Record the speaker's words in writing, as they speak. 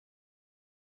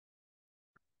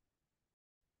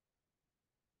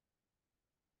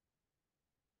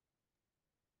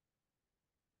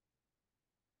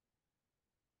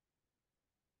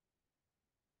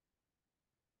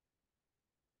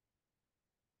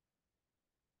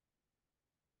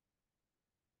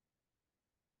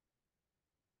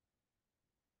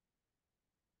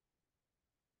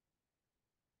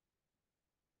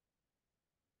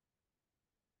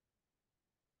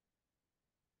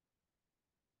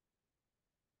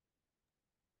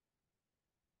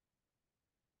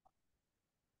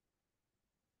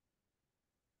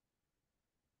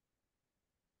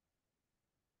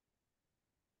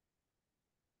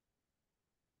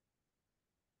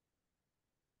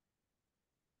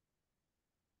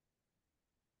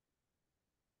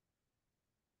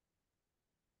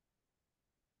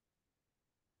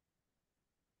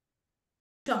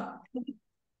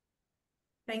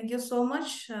Thank you so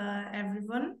much,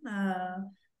 everyone.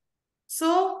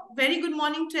 So, very good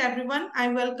morning to everyone. I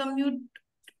welcome you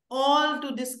all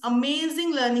to this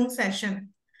amazing learning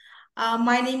session.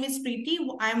 My name is Preeti.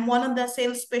 I'm one of the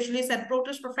sales specialists at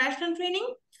Protos Professional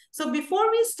Training. So before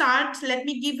we start, let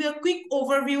me give you a quick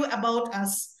overview about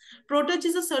us. Protos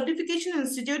is a certification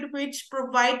institute which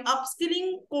provide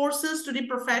upskilling courses to the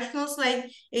professionals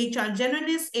like HR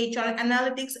generalists, HR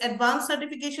analytics, advanced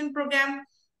certification program,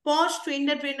 post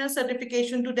trainer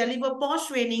certification to deliver post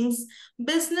trainings,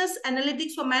 business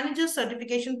analytics for manager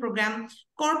certification program,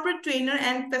 corporate trainer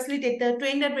and facilitator,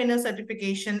 trainer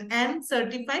certification, and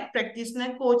certified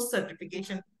practitioner coach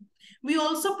certification. We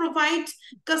also provide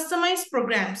customized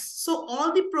programs. So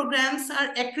all the programs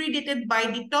are accredited by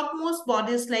the topmost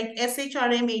bodies like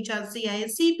SHRM, HRCI,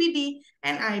 CPD,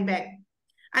 and IBAC.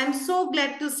 I'm so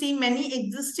glad to see many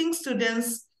existing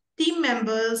students, team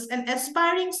members, and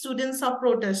aspiring students of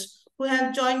Proteus who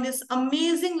have joined this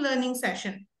amazing learning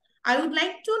session. I would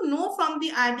like to know from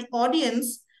the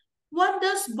audience, how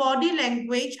does body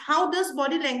language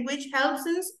helps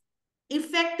in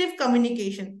effective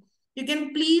communication? You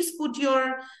can please put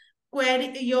your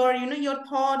query, your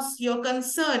thoughts, your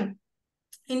concern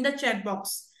in the chat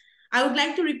box. I would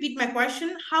like to repeat my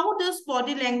question. How does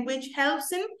body language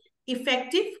helps in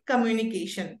effective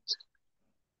communication?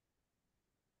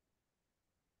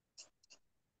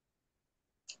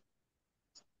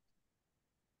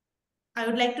 I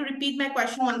would like to repeat my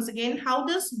question once again. How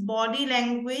does body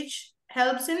language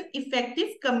helps in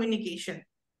effective communication?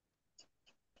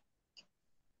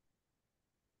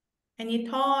 Any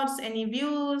thoughts, any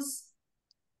views?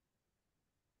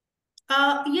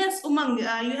 Yes, Umang,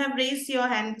 you have raised your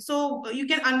hand. So you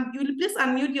will please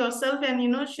unmute yourself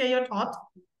and share your thought.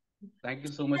 Thank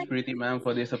you so much, Preeti ma'am,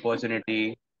 for this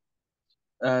opportunity.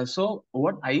 So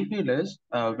what I feel is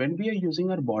when we are using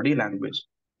our body language,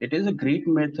 it is a great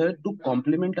method to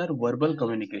complement our verbal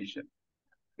communication.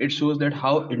 It shows that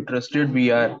how interested we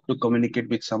are to communicate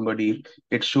with somebody.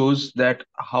 It shows that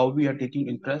how we are taking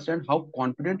interest and how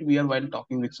confident we are while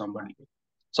talking with somebody.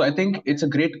 So I think it's a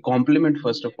great compliment,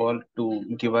 first of all,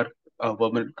 to give our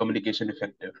verbal communication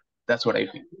effective. That's what I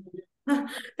feel.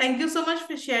 Thank you so much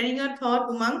for sharing your thought,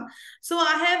 Umang. So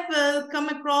I have come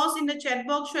across in the chat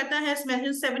box, Shweta has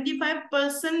mentioned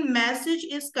 75% message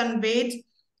is conveyed.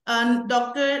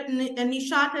 Dr.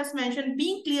 Nishat has mentioned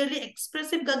being clearly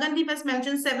expressive. Gagandeep has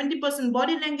mentioned 70%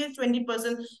 body language,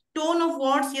 20% tone of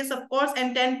words, yes, of course,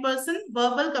 and 10%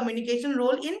 verbal communication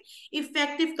role in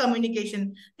effective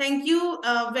communication. Thank you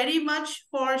very much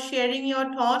for sharing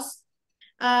your thoughts.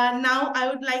 Now, I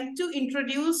would like to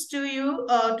introduce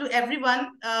to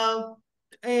everyone, uh,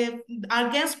 our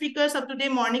guest speakers of today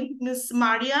morning, Ms.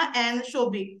 Maria and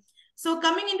Shobhi. So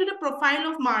coming into the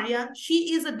profile of Maria,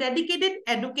 she is a dedicated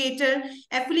educator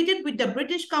affiliated with the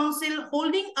British Council,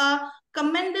 holding a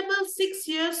commendable 6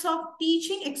 years of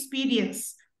teaching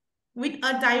experience. With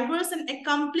a diverse and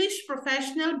accomplished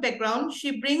professional background,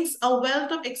 she brings a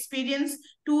wealth of experience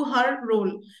to her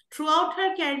role. Throughout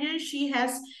her career, she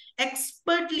has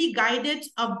expertly guided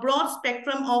a broad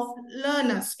spectrum of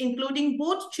learners, including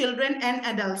both children and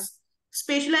adults.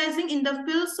 Specializing in the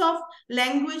fields of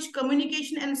language,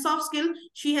 communication, and soft skill,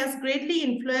 she has greatly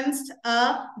influenced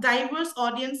a diverse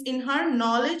audience in her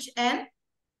knowledge and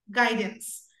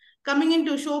guidance. Coming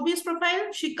into Shobhi's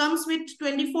profile, she comes with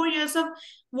 24 years of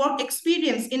work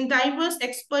experience in diverse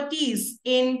expertise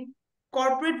in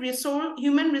human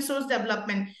resource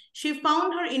development. She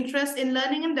found her interest in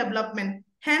learning and development.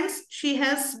 Hence, she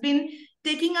has been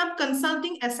taking up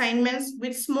consulting assignments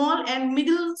with small and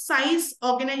middle-sized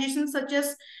organizations such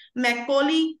as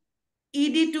Macaulay,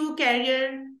 ED2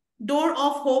 Career, Door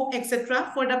of Hope, etc.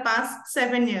 for the past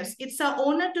 7 years. It's an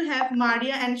honor to have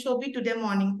Maria and Shobhi today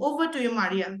morning. Over to you,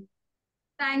 Maria.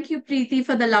 Thank you, Preeti,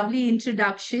 for the lovely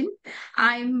introduction.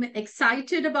 I'm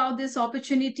excited about this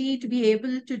opportunity to be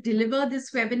able to deliver this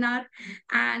webinar.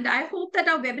 And I hope that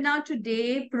our webinar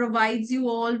today provides you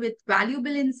all with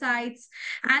valuable insights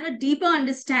and a deeper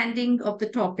understanding of the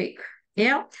topic.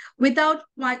 Yeah. Without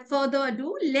further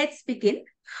ado, let's begin.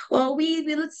 We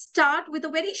will start with a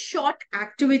very short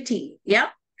activity. Yeah.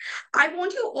 I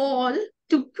want you all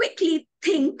to quickly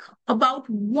think about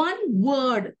one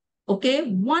word, okay?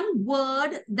 One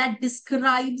word that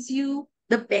describes you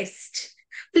the best.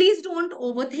 Please don't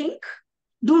overthink.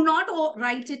 Do not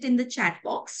write it in the chat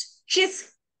box.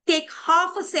 Just take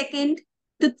half a second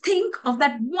to think of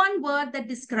that one word that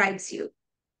describes you.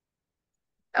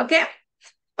 Okay?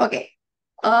 Okay.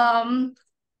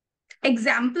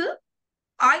 Example,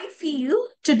 I feel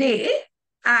today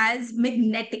as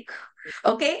magnetic.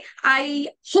 Okay, I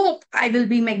hope I will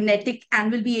be magnetic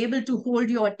and will be able to hold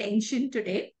your attention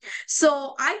today.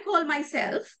 So I call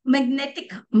myself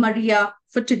Magnetic Maria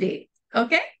for today.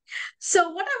 Okay, so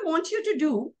what I want you to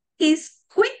do is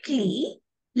quickly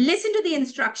listen to the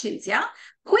instructions. Yeah,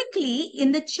 quickly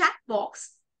in the chat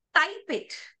box, type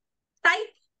it.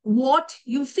 Type what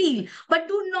you feel, but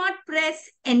do not press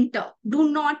enter.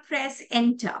 Do not press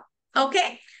enter.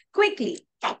 Okay, quickly.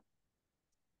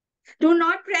 Do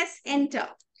not press enter.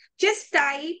 Just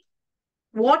type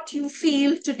what you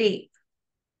feel today,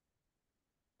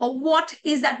 or what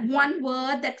is that one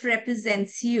word that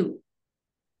represents you.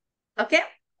 Okay?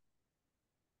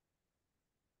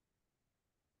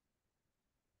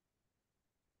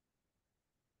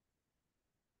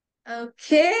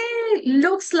 Okay,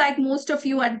 looks like most of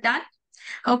you are done.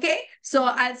 Okay, so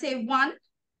I'll say 1,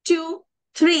 2,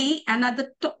 3, and at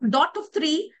the dot of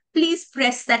 3, please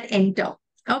press that enter.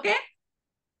 Okay?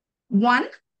 1,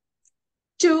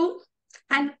 2,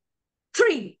 and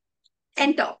 3.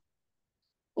 Enter.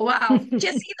 Wow.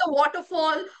 Just see the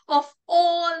waterfall of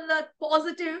all the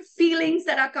positive feelings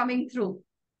that are coming through.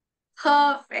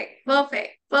 Perfect.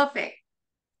 Perfect. Perfect.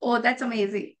 Oh, that's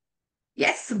amazing.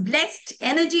 Yes, blessed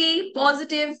energy,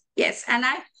 positive. Yes. And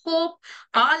I hope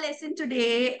our lesson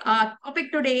today, our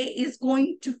topic today is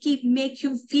going to make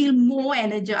you feel more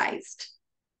energized.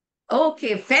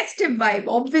 Okay, festive vibe.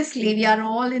 Obviously, we are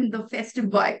all in the festive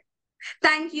vibe.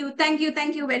 Thank you, thank you,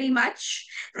 thank you very much.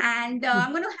 And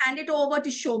I'm going to hand it over to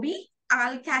Shobi.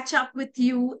 I'll catch up with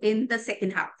you in the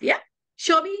second half. Yeah,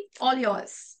 Shobi, all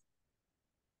yours.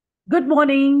 Good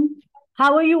morning.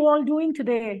 How are you all doing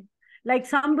today? Like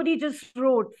somebody just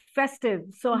wrote festive.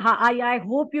 So I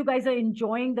hope you guys are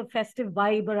enjoying the festive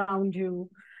vibe around you,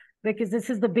 because this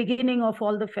is the beginning of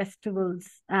all the festivals,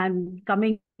 and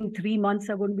coming 3 months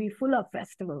are going to be full of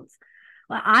festivals.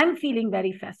 I'm feeling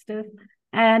very festive.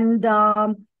 And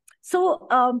as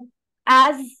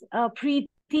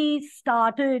Preeti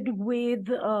started with,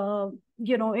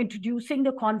 introducing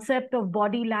the concept of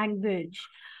body language,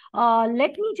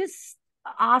 let me just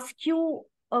ask you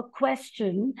a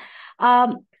question.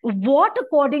 What,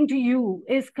 according to you,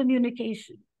 is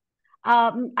communication?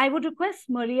 I would request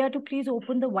Maria to please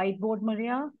open the whiteboard,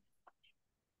 Maria.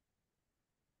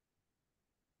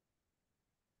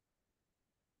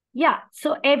 Yeah,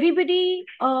 so everybody,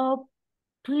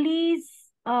 please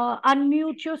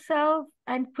unmute yourself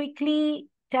and quickly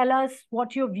tell us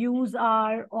what your views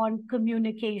are on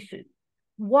communication.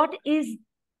 What is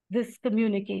this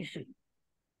communication?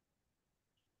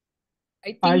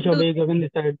 Hi, Shobhi, Gagan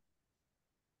this side.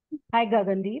 Hi,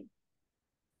 Gagandeep.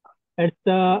 It's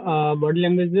body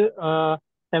language.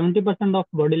 70% of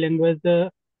body language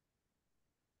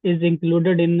is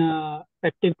included in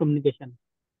active communication.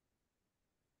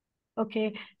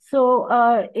 Okay, so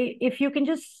if you can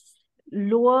just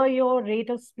lower your rate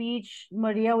of speech,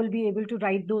 Maria will be able to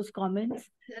write those comments.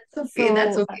 That's okay.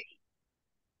 That's okay.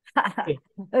 Okay.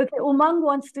 Okay, Umang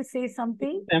wants to say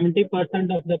something.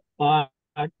 70% of the part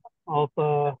of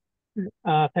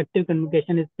effective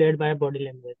communication is played by body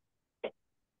language.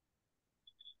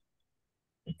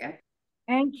 Okay.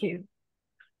 Thank you.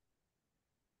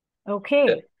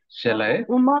 Okay. Shall I?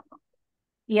 Umang.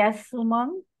 Yes,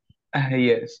 Umang.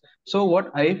 Yes. So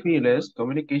what I feel is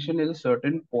communication is a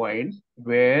certain point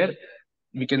where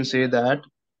we can say that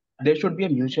there should be a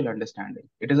mutual understanding.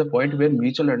 It is a point where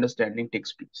mutual understanding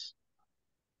takes place.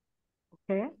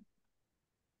 Okay.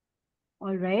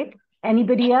 All right.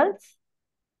 Anybody else?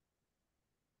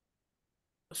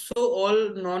 So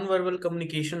all non-verbal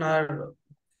communication are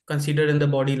considered in the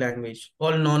body language.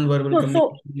 All non-verbal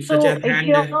communication, such as if hand.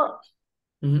 you're,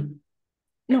 Mhm.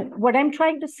 no, what I'm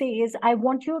trying to say is I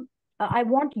want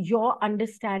your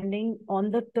understanding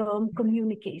on the term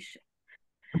communication.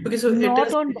 Okay, so Not it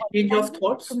is on exchange of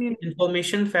thoughts, communication.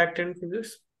 information, fact, and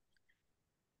figures.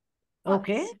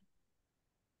 Okay.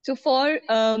 So for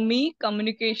me,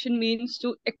 communication means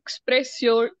to express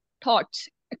your thoughts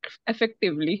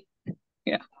effectively.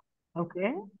 Yeah.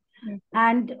 Okay.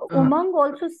 And Umang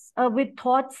also with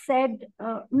thoughts said,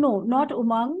 no, not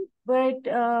Umang, but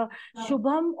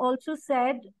Shubham also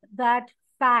said that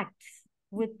facts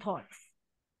with thoughts.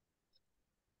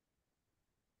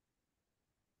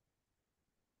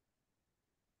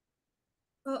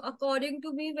 According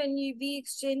to me, when we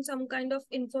exchange some kind of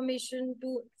information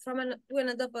to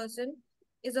another person,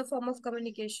 is a form of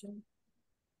communication.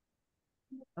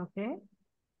 Okay.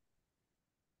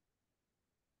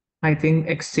 I think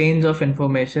exchange of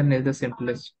information is the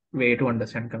simplest way to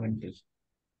understand communication.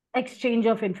 Exchange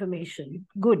of information.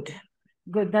 Good.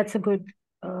 Good. That's a good,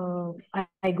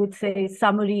 I could say,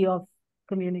 summary of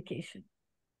communication.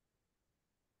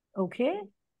 Okay.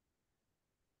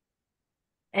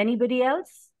 Anybody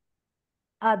else?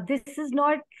 This is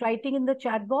not writing in the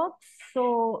chat box,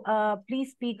 so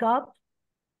please speak up.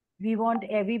 We want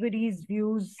everybody's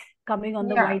views coming on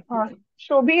the whiteboard.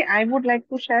 Shobhi, I would like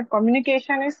to share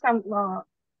communication is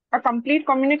a complete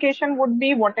communication would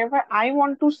be whatever I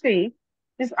want to say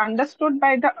is understood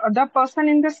by the other person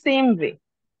in the same way.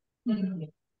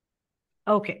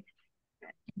 Okay.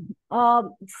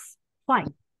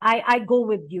 Fine. I go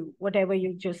with you, whatever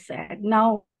you just said.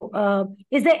 Now,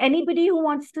 is there anybody who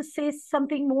wants to say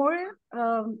something more?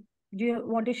 Do you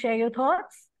want to share your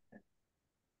thoughts?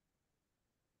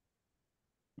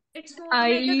 It's more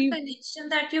like a connection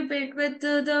that you build with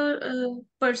the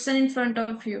person in front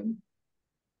of you.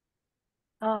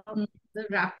 A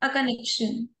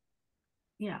connection.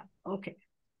 Yeah. Okay.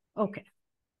 Okay.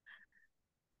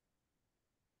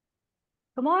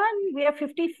 Come on, we are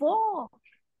 54.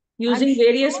 Using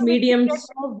various sure we can get mediums,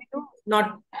 more views.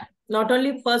 not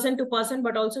only person to person,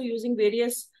 but also using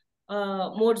various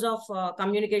modes of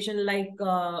communication, like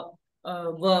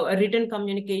written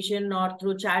communication or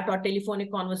through chat or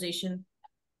telephonic conversation.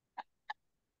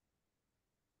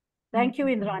 Thank you,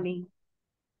 Indrani.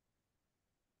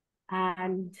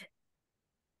 And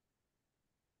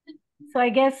so I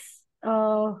guess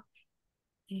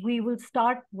we will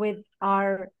start with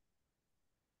our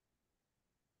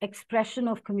expression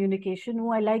of communication.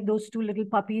 Oh, I like those two little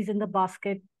puppies in the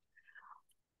basket.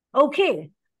 Okay.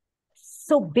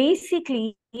 So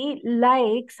basically,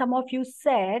 like some of you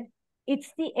said,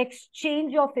 it's the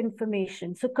exchange of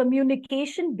information. So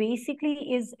communication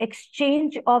basically is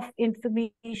exchange of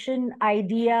information,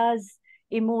 ideas,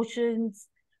 emotions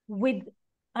with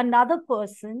another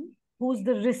person who's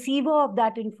the receiver of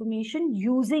that information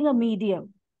using a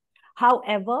medium.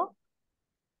 However,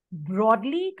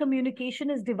 broadly, communication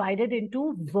is divided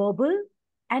into verbal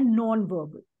and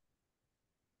non-verbal.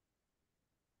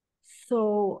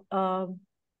 So,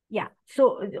 yeah,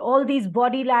 so all these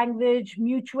body language,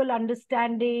 mutual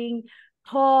understanding,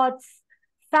 thoughts,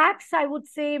 facts, I would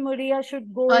say Maria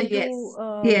should go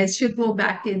into. Yes, should go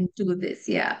back into this.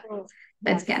 Yeah,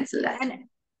 let's cancel that. And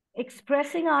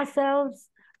expressing ourselves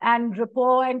and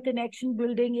rapport and connection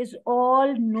building is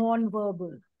all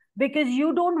non-verbal, because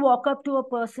you don't walk up to a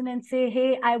person and say,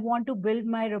 hey, I want to build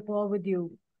my rapport with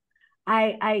you.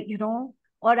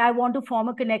 Or I want to form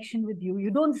a connection with you.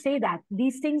 You don't say that.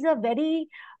 These things are very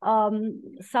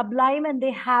sublime, and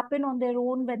they happen on their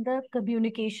own when the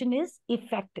communication is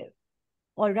effective.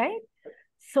 All right.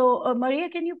 So, Maria,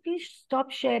 can you please stop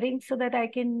sharing so that I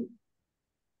can?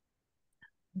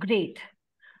 Great.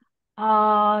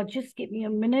 Just give me a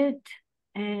minute,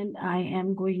 and I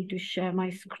am going to share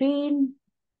my screen.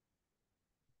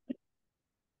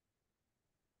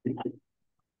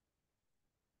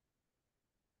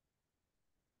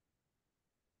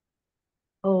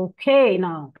 Okay,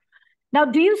 now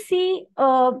do you see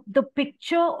the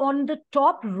picture on the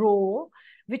top row,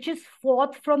 which is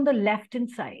fourth from the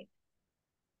left-hand side?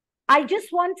 I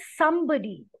just want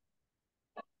somebody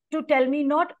to tell me,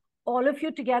 not all of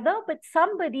you together, but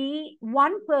somebody,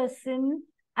 one person,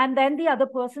 and then the other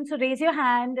person. So raise your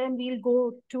hand and we'll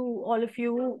go to all of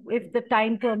you if the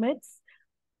time permits.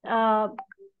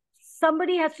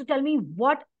 Somebody has to tell me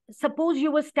what, suppose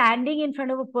you were standing in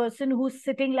front of a person who's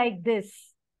sitting like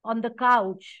this on the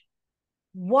couch.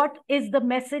 What is the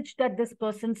message that this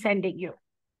person's sending you?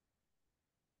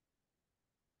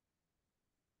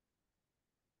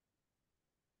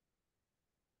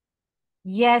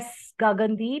 Yes,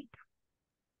 Gagandeep.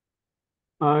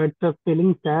 It's a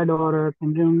feeling sad or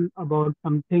thinking about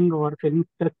something or feeling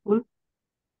stressful.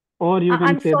 Or you can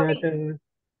I'm say sorry. that.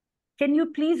 Can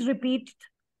you please repeat?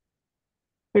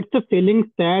 It's a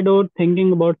feeling sad or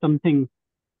thinking about something.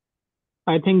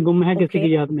 I think गुम है किसी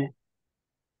की याद में.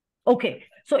 Okay.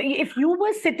 So if you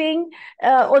were sitting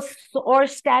or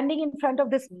standing in front of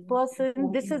this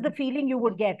person, this is the feeling you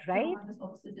would get, right?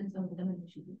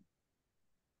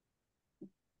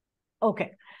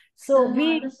 Okay. So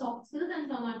we soft skills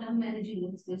and some are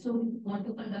managerial skills. So we want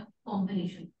to conduct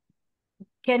combination.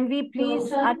 Can we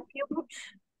please unmute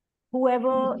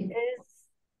whoever is?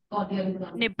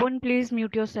 Nipun, please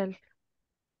mute yourself.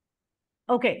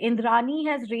 Okay, Indrani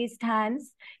has raised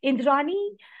hands.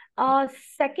 Indrani,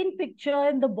 second picture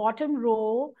in the bottom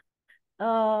row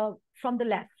from the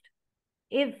left.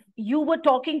 If you were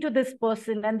talking to this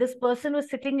person and this person was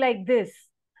sitting like this,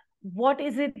 what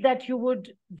is it that you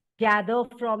would gather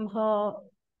from her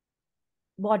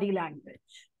body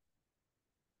language?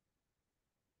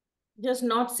 Just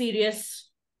not serious.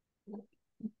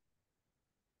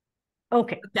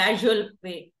 Okay. Casual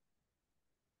way.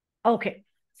 Okay.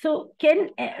 So can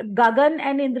Gagan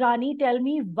and Indrani tell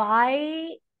me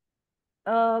why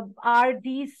are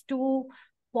these two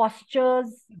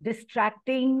postures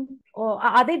distracting, or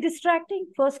are they distracting?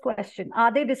 First question,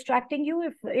 are they distracting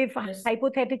you? If Yes.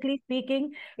 hypothetically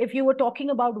speaking, if you were talking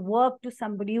about work to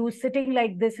somebody who's sitting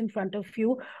like this in front of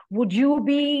you, would you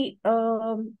be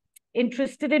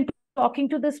interested in talking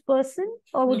to this person,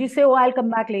 or would you say, oh, I'll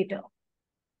come back later?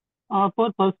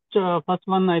 For first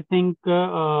one, I think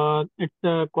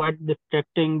it's quite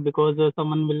distracting, because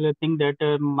someone will think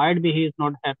that might be he is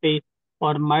not happy,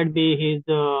 or might be he's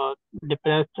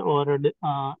depressed, or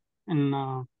in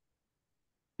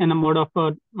a mode of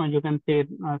you can say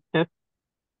stress.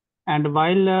 And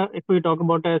while if we talk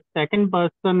about a second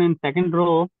person in second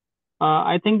row,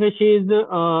 I think she is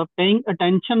paying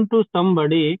attention to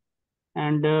somebody,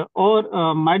 and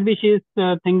or might be she is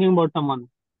thinking about someone.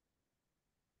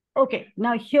 Okay,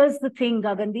 now here's the thing,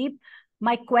 Gagandeep.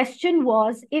 My question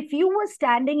was, if you were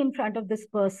standing in front of this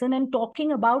person and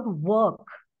talking about work,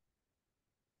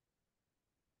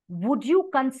 would you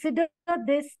consider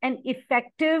this an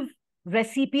effective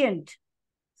recipient?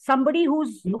 Somebody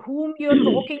whom you're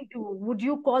talking to, would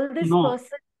you call this No,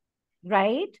 person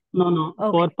right? no.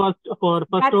 Okay. For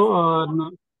first row,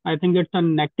 no, I think it's a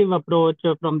negative approach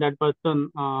from that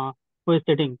person who is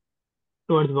sitting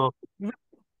towards work.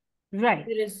 Right.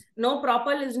 There is no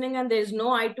proper listening, and there is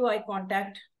no eye-to-eye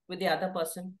contact with the other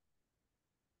person.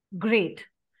 Great.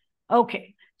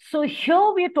 Okay. So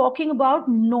here we are talking about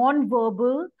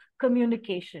non-verbal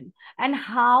communication and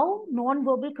how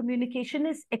non-verbal communication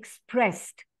is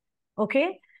expressed.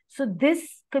 Okay. So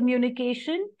this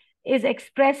communication is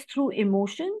expressed through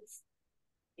emotions,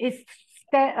 is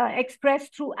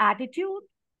expressed through attitude,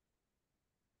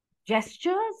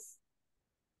 gestures,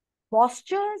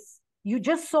 postures. You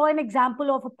just saw an example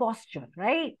of a posture,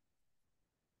 right?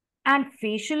 And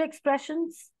facial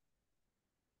expressions,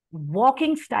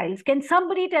 walking styles. Can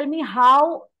somebody tell me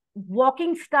how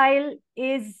walking style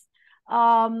is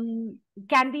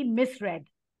can be misread?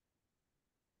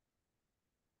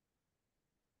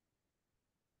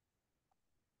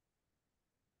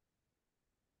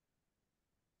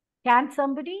 Can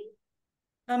somebody?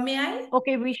 May I?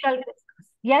 Okay, we shall discuss.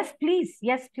 Yes, please.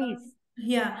 Yes, please.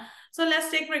 Yeah. So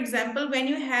let's take, for example, when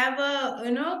you have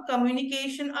a,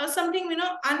 communication or something,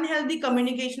 unhealthy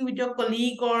communication with your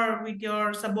colleague or with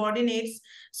your subordinates.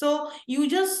 So you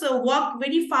just walk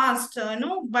very fast,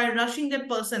 by rushing that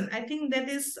person. I think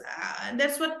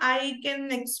that's what I can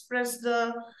express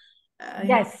the,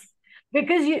 Yes.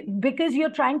 Because you're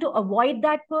trying to avoid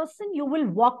that person, you will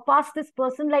walk past this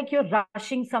person like you're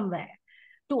rushing somewhere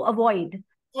to avoid.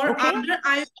 Or Okay.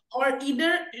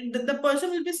 either the person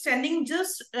will be standing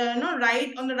just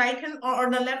right on the right hand or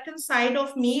the left hand side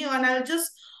of me, and I'll just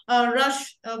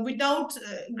rush without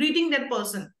greeting that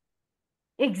person.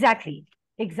 Exactly.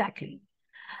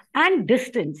 And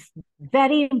distance,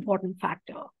 very important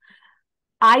factor,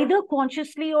 either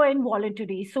consciously or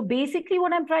involuntarily. So basically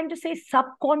what I'm trying to say,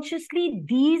 subconsciously,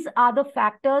 these are the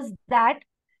factors that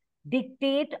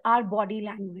dictate our body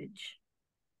language.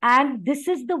 And this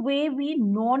is the way we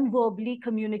non-verbally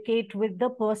communicate with the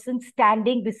person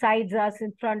standing besides us,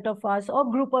 in front of us,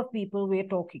 or group of people we're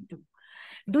talking to.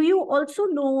 Do you also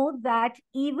know that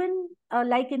even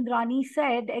like Indrani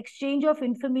said, exchange of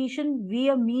information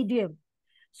via medium.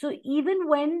 So even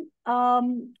when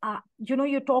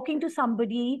you're talking to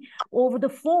somebody over the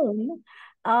phone,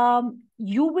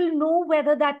 you will know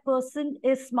whether that person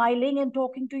is smiling and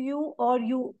talking to you,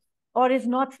 or is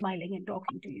not smiling and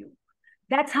talking to you.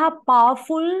 That's how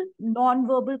powerful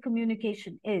nonverbal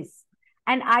communication is.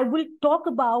 And I will talk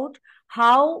about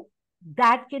how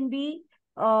that can be,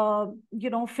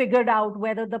 figured out,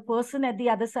 whether the person at the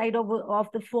other side of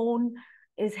the phone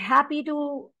is happy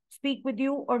to speak with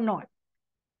you or not.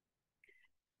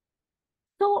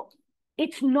 So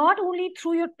it's not only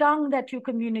through your tongue that you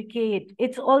communicate,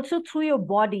 it's also through your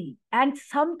body. And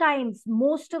sometimes,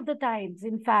 most of the times,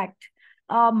 in fact,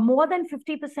 more than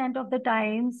 50% of the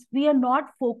times, we are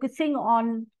not focusing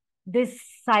on this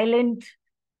silent,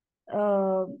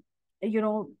 uh,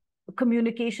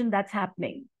 communication that's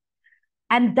happening.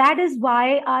 And that is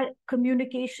why our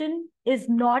communication is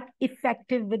not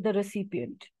effective with the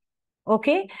recipient.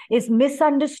 Okay, is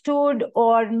misunderstood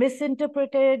or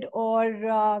misinterpreted,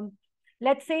 or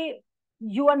let's say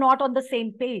you are not on the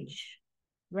same page,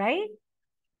 right?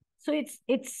 So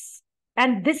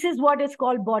and this is what is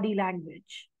called body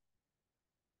language.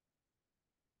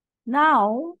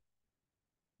 Now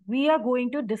we are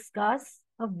going to discuss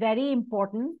a very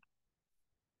important,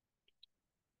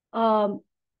 I've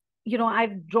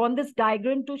drawn this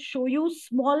diagram to show you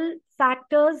small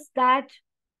factors that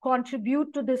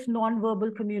contribute to this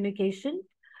non-verbal communication.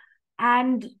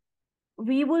 And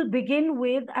we will begin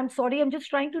with, I'm sorry, I'm just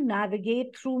trying to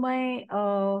navigate through my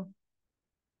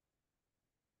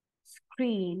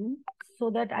screen so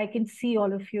that I can see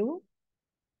all of you.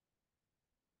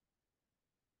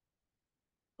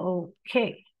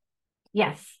 Okay.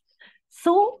 Yes.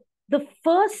 So the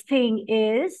first thing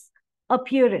is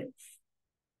appearance.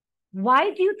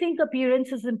 Why do you think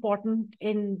appearance is important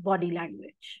in body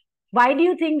language? Why do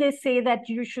you think they say that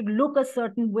you should look a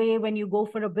certain way when you go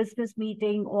for a business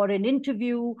meeting or an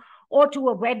interview or to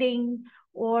a wedding?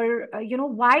 Or,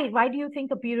 why do you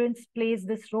think appearance plays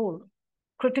this role,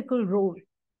 critical role?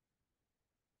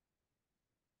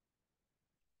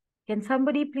 Can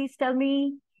somebody please tell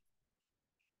me?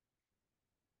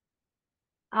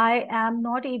 I am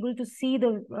not able to see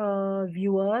the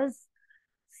viewers.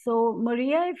 So,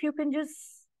 Maria, if you can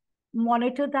just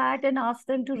monitor that and ask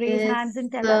them to raise hands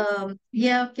and tell us.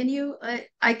 Yeah, can you?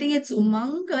 I think it's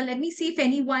Umang. Let me see if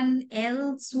anyone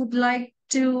else would like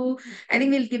to. I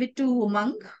think we'll give it to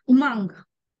Umang. Umang.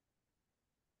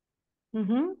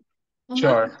 Mm-hmm.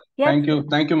 Sure. Yes.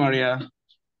 Thank you, Maria.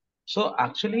 So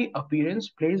actually, appearance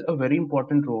plays a very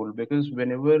important role because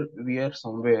whenever we are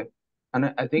somewhere,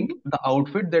 and I think the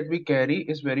outfit that we carry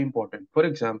is very important. For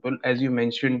example, as you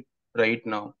mentioned right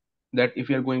now, that if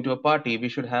we are going to a party, we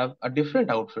should have a different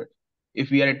outfit. If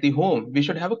we are at the home, we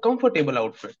should have a comfortable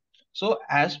outfit. So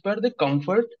as per the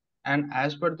comfort and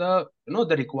as per the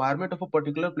the requirement of a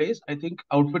particular place, I think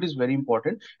outfit is very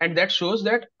important, and that shows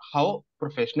that how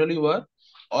professional you are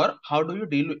or how do you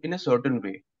deal in a certain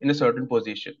way in a certain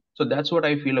position. So that's what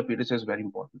I feel appearance is very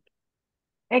important.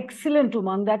 Excellent,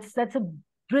 Umang. That's a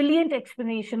brilliant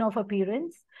explanation of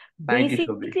appearance. Thank you,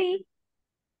 Shobhi. Basically,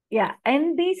 yeah,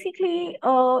 and basically,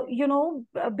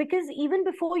 because even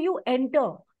before you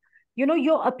enter,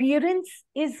 your appearance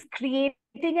is creating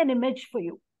an image for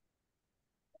you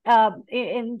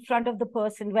in front of the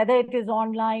person, whether it is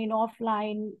online,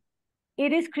 offline,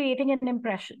 it is creating an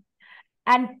impression.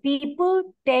 And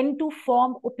people tend to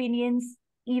form opinions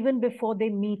even before they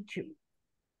meet you.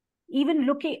 Even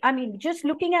just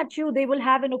looking at you, they will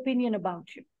have an opinion about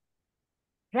you.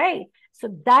 Right? So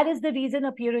that is the reason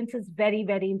appearance is very,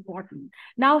 very important.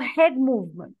 Now, head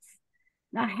movements.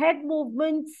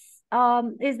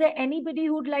 Is there anybody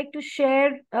who'd like to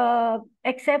share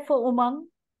except for Umang?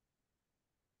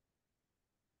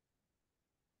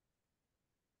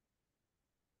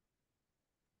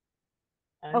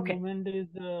 Hand movement is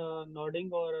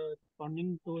nodding or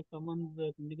responding to someone's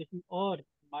communication, or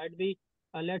might be,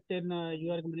 let's say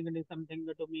you are communicating something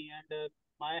to me, and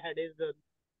my head is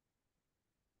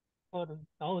for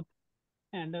south,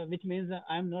 and which means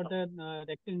I'm not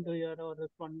reacting to your or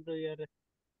responding to your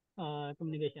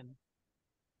communication.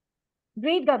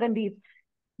 Great, Gagandeep.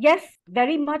 Yes,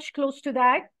 very much close to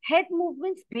that. Head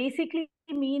movements basically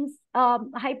means,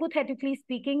 hypothetically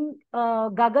speaking,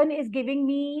 Gagan is giving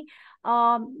me,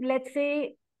 let's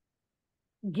say,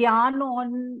 gyan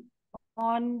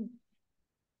on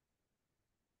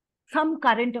some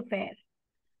current affair,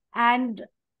 and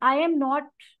I am not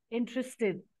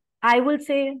interested. I will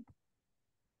say,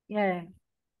 yeah.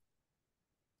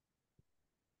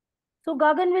 So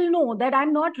Gagan will know that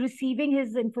I'm not receiving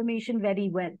his information very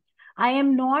well. I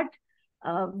am not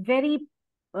very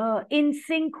in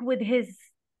sync with his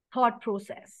thought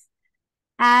process.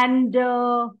 And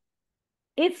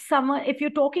if you're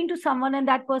talking to someone and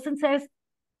that person says,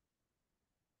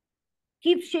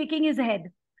 keeps shaking his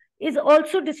head, is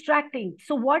also distracting.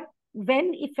 So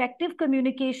when effective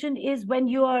communication is when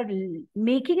you are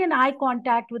making an eye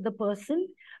contact with the person,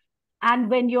 and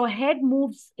when your head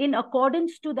moves in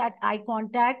accordance to that eye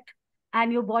contact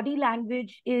and your body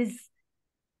language is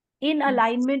in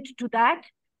alignment to that,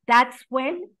 that's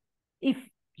when, if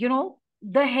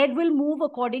the head will move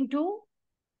according to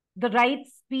the right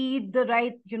speed, the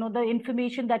right, the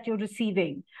information that you're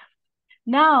receiving.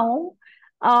 Now,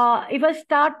 if I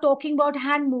start talking about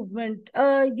hand movement,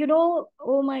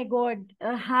 oh my God,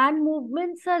 hand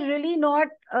movements are really not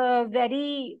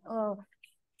very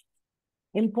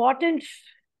important.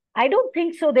 I don't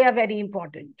think so. They are very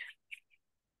important.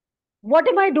 What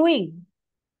am I doing?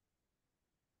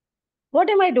 What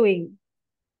am I doing?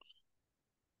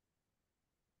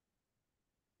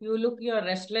 You're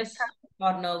restless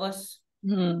or nervous.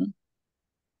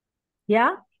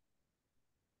 Yeah.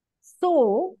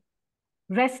 So,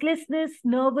 restlessness,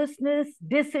 nervousness,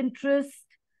 disinterest.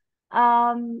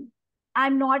 I'm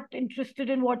not interested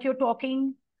in what you're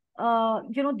talking.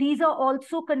 These are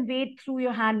also conveyed through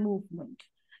your hand movement.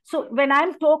 So when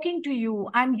I'm talking to you,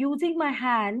 I'm using my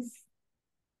hands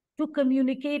to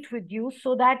communicate with you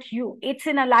so that it's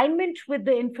in alignment with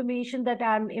the information that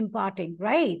I'm imparting,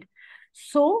 right?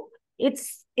 So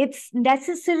it's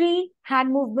necessary,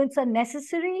 hand movements are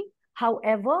necessary,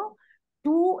 however,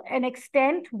 to an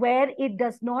extent where it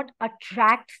does not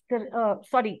distract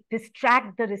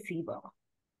the receiver.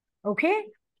 Okay?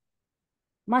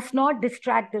 Must not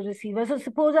distract the receiver. So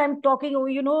suppose I'm talking,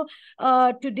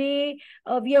 today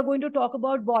we are going to talk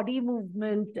about body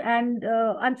movement and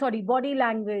body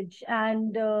language.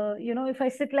 And, if I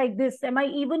sit like this, am I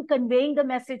even conveying the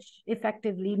message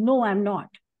effectively? No, I'm not.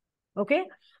 Okay.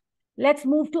 Let's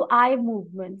move to eye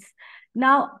movements.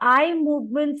 Now, eye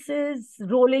movements is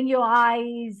rolling your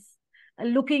eyes,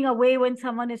 looking away when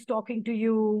someone is talking to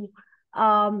you,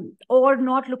 or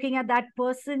not looking at that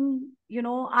person.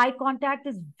 Eye contact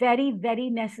is very, very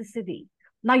necessary.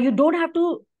 Now, you don't have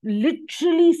to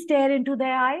literally stare into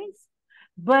their eyes,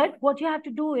 but what you have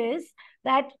to do is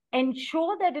that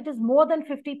ensure that it is more than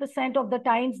 50% of the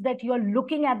times that you're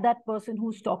looking at that person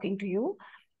who's talking to you.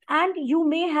 And you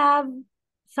may have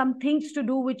some things to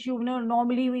do, which,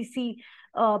 normally we see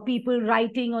people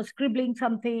writing or scribbling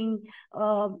something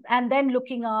and then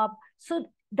looking up. So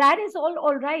that is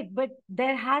all right, but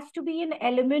there has to be an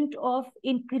element of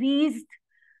increased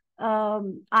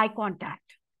eye contact.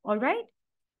 All right.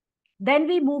 Then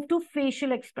we move to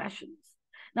facial expressions.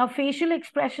 Now, facial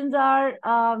expressions are,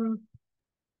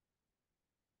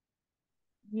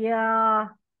 yeah,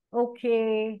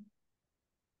 okay.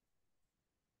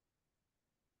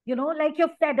 Like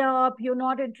you're fed up, you're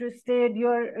not interested,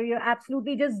 you're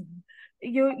absolutely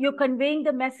you're conveying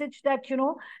the message that,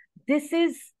 this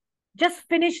is, just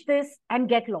finish this and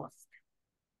get lost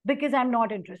because I'm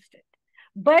not interested.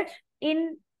 But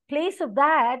in place of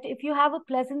that, if you have a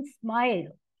pleasant smile,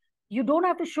 you don't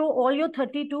have to show all your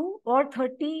 32 or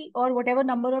 30 or whatever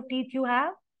number of teeth you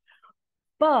have,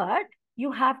 but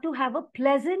you have to have a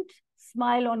pleasant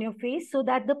smile on your face so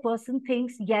that the person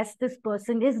thinks, yes, this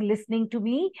person is listening to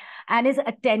me and is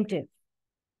attentive.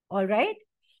 All right.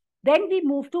 Then we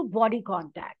move to body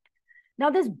contact. Now,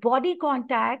 this body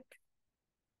contact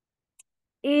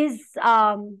is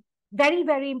very,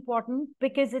 very important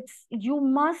because you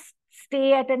must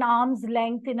stay at an arm's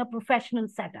length in a professional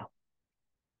setup.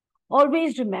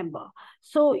 Always remember.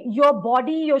 So your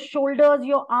body, your shoulders,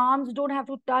 your arms don't have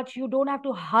to touch. You don't have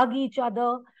to hug each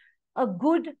other. A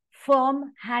good,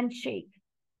 firm handshake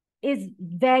is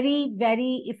very,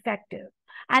 very effective.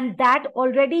 And that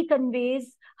already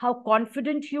conveys how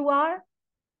confident you are,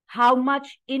 how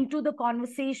much into the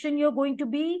conversation you're going to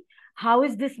be, how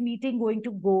is this meeting going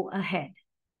to go ahead.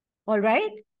 All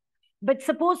right. But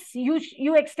suppose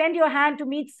you extend your hand to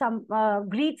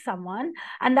greet someone,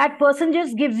 and that person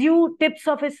just gives you tips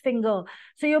of his finger.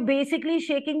 So you're basically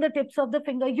shaking the tips of the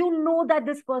finger. You know that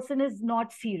this person is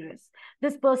not serious.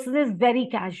 This person is very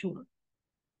casual.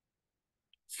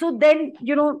 So then,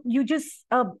 you just,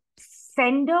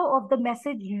 sender of the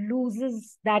message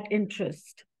loses that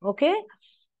interest. Okay.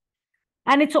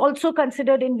 And it's also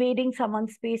considered invading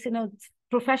someone's space in a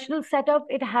professional setup.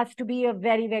 It has to be a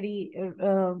very, very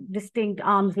distinct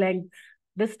arm's length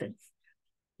distance.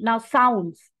 Now,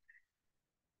 sounds.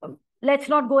 Let's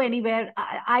not go anywhere.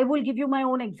 I will give you my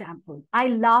own example. I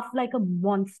laugh like a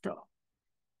monster.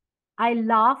 I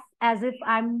laugh as if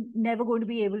I'm never going to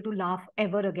be able to laugh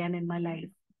ever again in my life.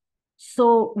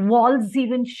 So walls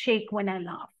even shake when I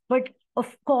laugh. But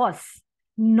of course,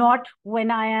 not when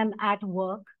I am at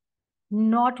work,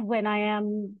 not when I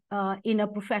am in a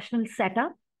professional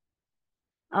setup.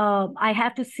 I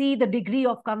have to see the degree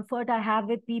of comfort I have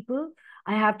with people.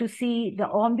 I have to see the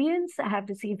ambience. I have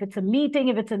to see if it's a meeting,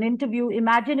 if it's an interview.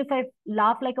 Imagine if I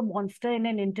laugh like a monster in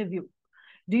an interview.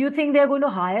 Do you think they're going to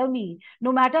hire me?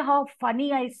 No matter how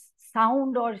funny I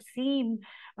sound or seem,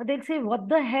 they'll say, what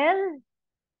the hell?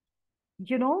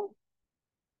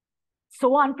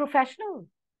 So unprofessional.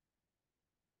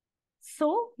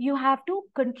 So you have to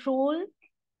control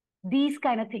these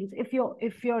kind of things. If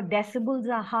your decibels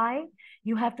are high,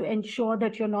 you have to ensure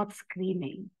that you're not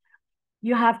screaming.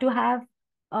 You have to have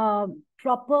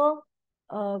proper,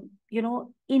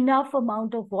 enough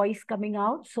amount of voice coming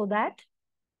out so that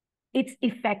it's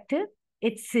effective,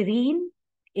 it's serene,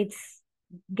 it's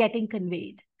getting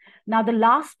conveyed. Now, the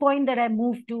last point that I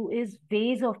move to is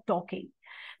ways of talking.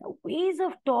 Ways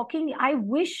of talking, I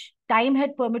wish time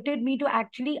had permitted me to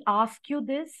actually ask you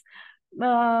this,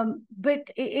 but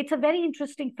it's a very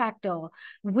interesting factor.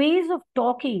 Ways of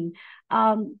talking.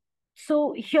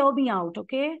 So hear me out,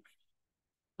 okay?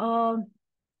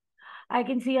 I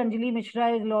can see Anjali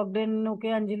Mishra is logged in. Okay,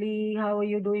 Anjali, how are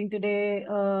you doing today?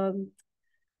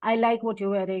 I like what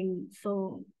you're wearing.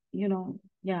 So,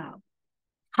 yeah.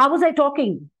 How was I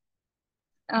talking?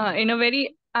 In a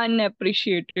very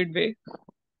unappreciated way.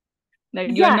 That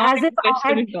you are Yeah, not as if I interested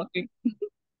had, in talking.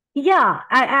 yeah,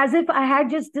 as if I had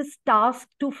just this task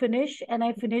to finish and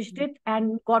I finished it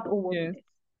and got over with Yes,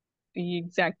 it.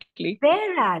 exactly.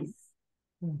 Whereas,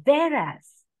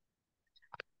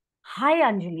 hi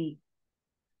Anjali,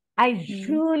 I Mm.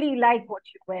 really like what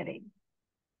you're wearing,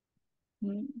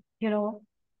 Mm. you know,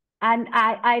 and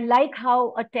I like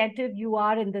how attentive you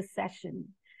are in this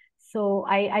session. So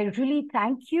I really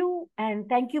thank you and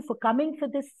thank you for coming for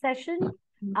this session.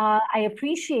 I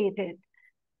appreciate it.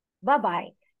 Bye-bye.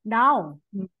 Now,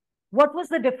 Mm. what was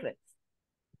the difference?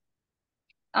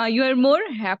 You are more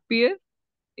happier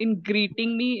in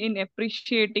greeting me, in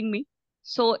appreciating me.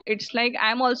 So it's like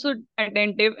I'm also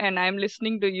attentive and I'm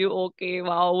listening to you. Okay,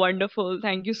 wow, wonderful.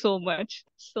 Thank you so much.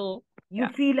 So, You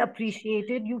yeah, feel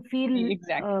appreciated, you feel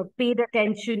exactly. paid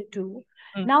attention to.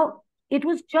 Mm. Now, it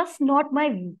was just not my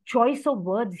choice of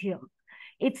words here.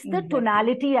 It's the Exactly.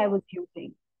 tonality I was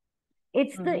using.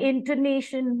 It's the Mm.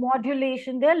 intonation,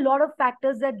 modulation. There are a lot of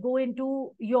factors that go into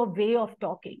your way of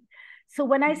talking. So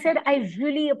when I said, I Exactly.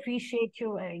 really appreciate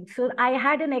your wearing, so I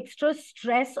had an extra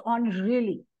stress on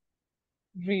really.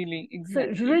 Really, So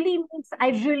exactly. really means I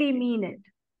really mean it.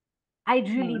 I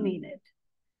really Mm. mean it.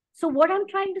 So what I'm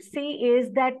trying to say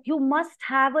is that you must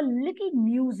have a little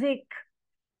music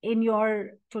in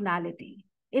your tonality.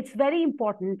 It's very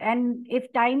important. And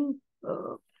if time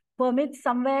permits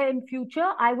somewhere in future,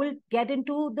 I will get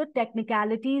into the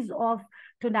technicalities of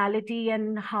tonality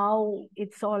and how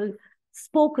it's all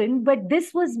spoken. But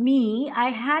this was me. I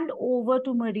hand over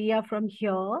to Maria from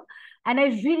here. And I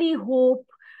really hope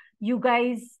you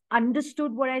guys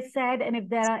understood what I said. And if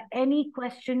there are any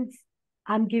questions,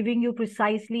 I'm giving you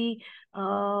precisely,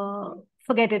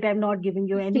 forget it. I'm not giving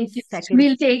you any seconds.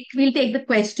 We'll take the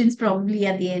questions probably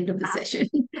at the end of the session.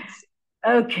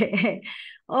 Okay.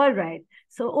 All right.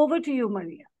 So over to you,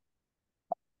 Maria.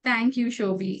 Thank you,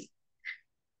 Shobi.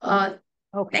 Okay.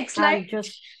 Next slide.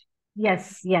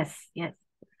 Yes.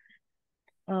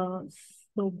 Uh,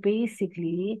 so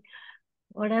basically,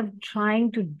 what I'm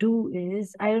trying to do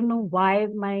is, I don't know why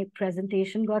my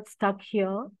presentation got stuck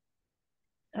here.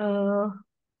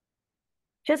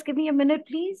 Just give me a minute,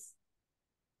 please.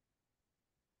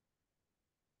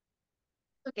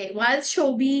 Okay, while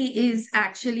Shobi is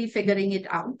actually figuring it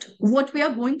out, what we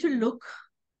are going to look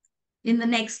in the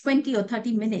next 20 or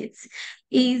 30 minutes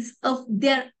is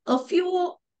there are a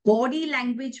few body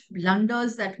language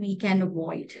blunders that we can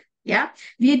avoid. Yeah,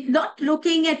 we're not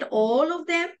looking at all of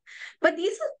them, but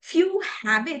these are few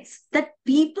habits that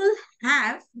people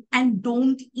have and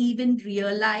don't even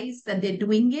realize that they're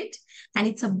doing it, and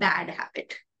it's a bad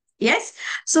habit. Yes.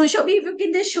 So, Shobi, if you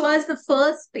can just show us the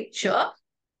first picture.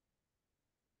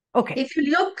 Okay. If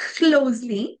you look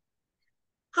closely,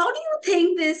 how do you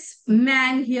think this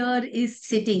man here is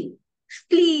sitting?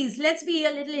 Please, let's be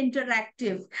a little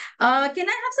interactive. Can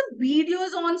I have some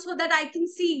videos on so that I can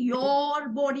see your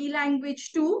body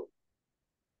language too?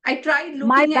 I tried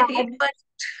My looking at it, bad. but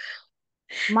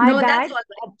My no, that's bad.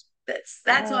 all right.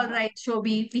 That's all right,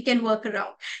 Shobi. We can work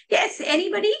around. Yes,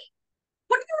 anybody?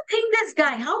 What do you think this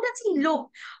guy? How does he look?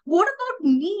 What about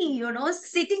me,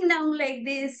 sitting down like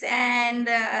this and,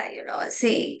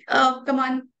 saying, oh, come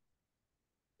on.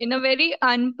 In a very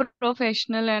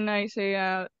unprofessional and I say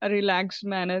a relaxed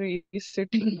manner, he is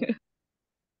sitting here.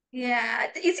 Yeah.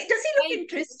 Does he look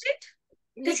interested?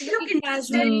 Does he look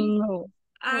interested? No.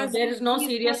 No, there is no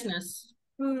seriousness.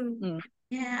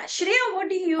 Yeah. Shreya, what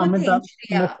do you Amitabh,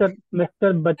 think, Shreya?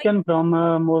 Mr. Bachchan from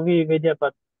movie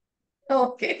Vijaypat.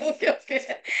 Okay.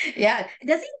 Yeah.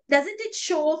 Doesn't it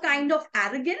show kind of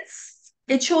arrogance?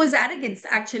 It shows arrogance,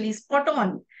 actually. Spot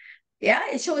on. Yeah,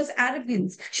 it shows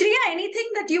arrogance. Shreya, anything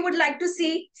that you would like to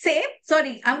say?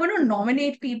 Sorry, I'm going to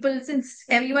nominate people since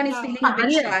everyone is feeling a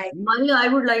bit shy. Maria, I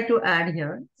would like to add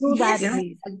here. Do that, Yes.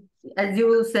 please. As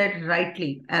you said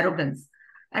rightly, arrogance.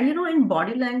 And in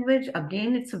body language,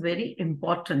 again, it's a very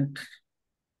important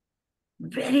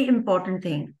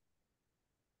thing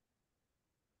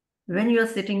when you're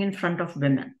sitting in front of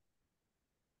women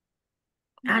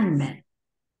and men,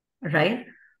 right?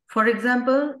 For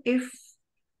example, if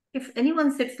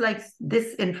anyone sits like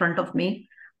this in front of me,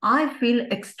 I feel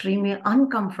extremely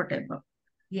uncomfortable.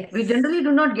 Yes. We generally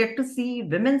do not get to see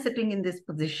women sitting in this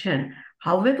position.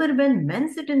 However, when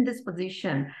men sit in this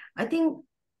position, I think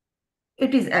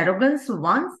it is arrogance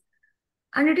once,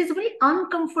 and it is very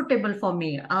uncomfortable for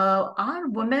me. Are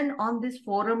women on this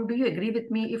forum? Do you agree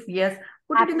with me? If yes,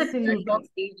 put it in the chat box,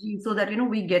 AG, so that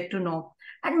we get to know.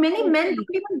 And many men don't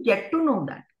even get to know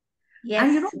that. Yes.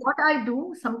 And what I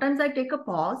do? Sometimes I take a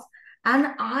pause and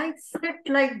I sit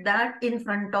like that in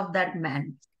front of that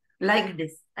man. like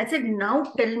this. I said, now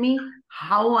tell me,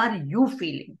 how are you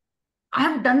feeling? I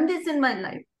have done this in my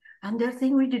life. And they're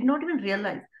saying, we did not even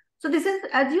realize. So this is,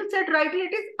 as you said rightly,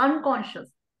 it is unconscious.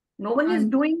 No one is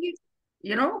doing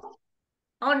it,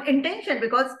 on intention,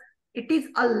 because it is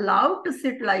allowed to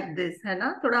sit like this, है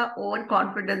ना? थोड़ा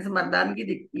overconfidence मर्दानगी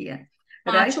दिखती है,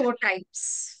 right? Macho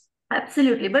types.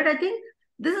 Absolutely. But I think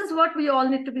this is what we all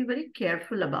need to be very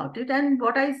careful about it. And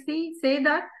what I say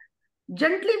that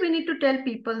gently we need to tell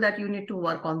people that you need to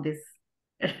work on this.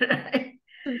 Right?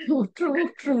 True,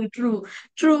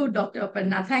 Dr.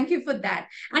 Aparna. Thank you for that.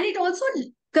 And it also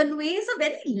conveys a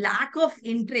very lack of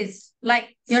interest.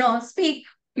 Like, speak,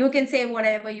 you can say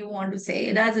whatever you want to say.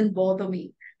 It doesn't bother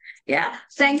me. Yeah,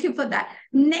 thank you for that.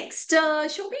 Next,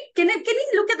 Shobhi, can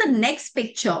you look at the next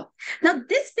picture? Now,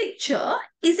 this picture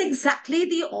is exactly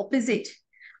the opposite.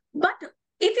 But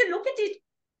if you look at it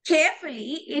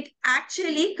carefully, it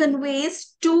actually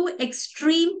conveys two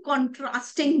extreme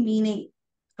contrasting meaning.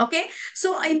 Okay,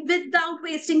 so without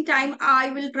wasting time,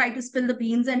 I will try to spill the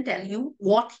beans and tell you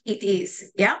what it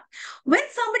is. Yeah, when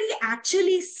somebody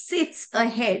actually sits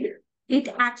ahead, it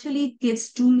actually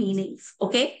gives two meanings.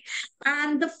 Okay,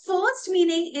 and the first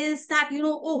meaning is that,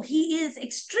 oh, he is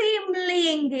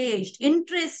extremely engaged,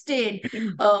 interested,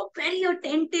 very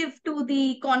attentive to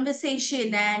the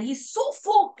conversation, and he's so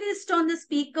focused on the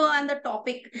speaker and the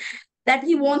topic that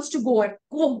he wants to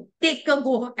take a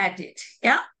go at it.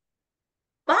 Yeah.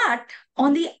 But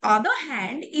on the other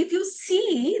hand, if you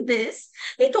see this,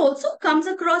 it also comes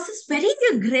across as very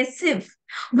aggressive,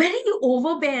 very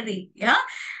overbearing. Yeah.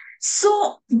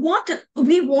 So what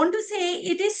we want to say,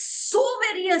 it is so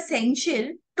very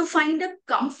essential to find a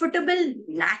comfortable,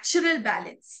 natural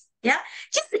balance. Yeah.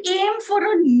 Just aim for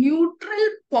a neutral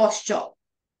posture.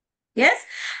 Yes.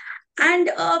 And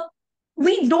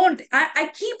we don't.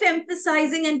 I keep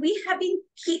emphasizing, and we have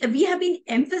been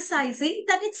emphasizing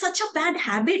that it's such a bad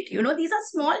habit. These are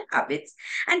small habits,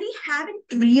 and we haven't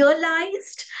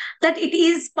realized that it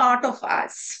is part of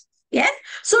us. Yes.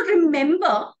 So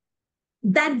remember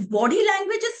that body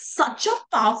language is such a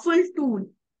powerful tool.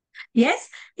 Yes,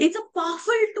 it's a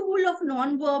powerful tool of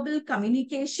non-verbal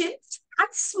communication. And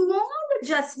small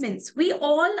adjustments, we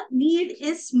all need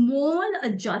is small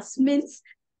adjustments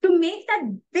to make that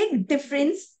big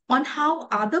difference on how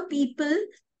other people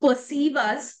perceive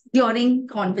us during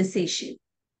conversation.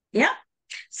 Yeah.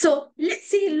 So let's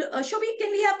see, Shobhi, can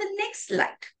we have the next slide?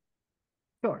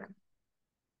 Sure.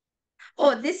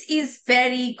 Oh, this is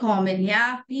very common.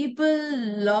 Yeah. People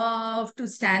love to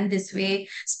stand this way,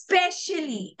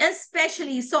 especially,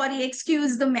 sorry,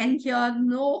 excuse the men here,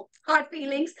 no hard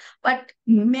feelings, but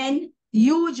men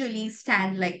usually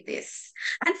stand like this.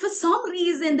 And for some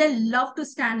reason, they love to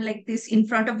stand like this in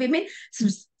front of women.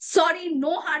 Sorry,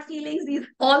 no hard feelings. These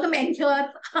all the men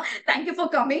here. Thank you for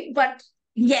coming. But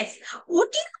yes, what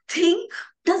do you think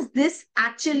does this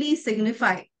actually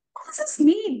signify? What does this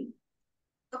mean?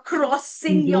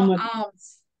 Crossing your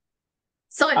arms.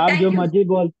 So आप thank जो you. मर्जी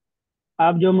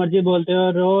बोलते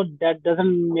हो, that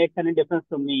doesn't make any difference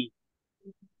to me.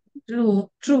 True.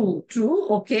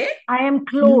 Okay. I am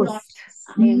closed.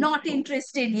 Not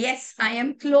interested. Yes, I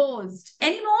am closed.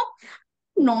 Anymore?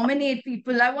 Nominate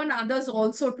people. I want others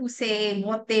also to say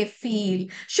what they feel.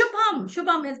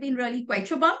 Shubham has been really quiet.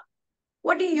 Shubham,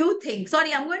 what do you think?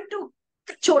 Sorry, I'm going to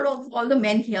show off all the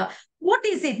men here. What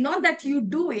is it? Not that you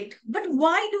do it, but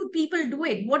why do people do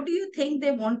it? What do you think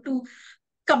they want to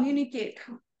communicate?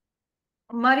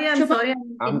 Maria, I'm Shubham? sorry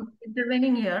I'm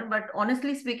intervening here, but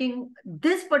honestly speaking,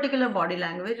 this particular body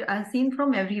language I've seen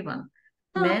from everyone.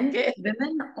 Men, Okay.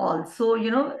 women also,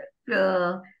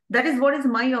 that is what is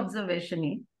my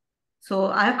observation. So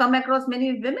I have come across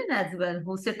many women as well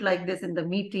who sit like this in the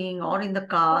meeting or in the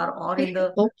car or in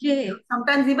the... Okay.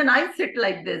 Sometimes even I sit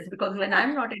like this because when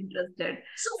I'm not interested,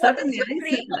 So what is certainly your I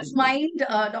frame sit of like this. mind,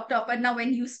 Dr. Aparna,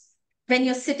 when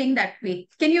you're sitting that way?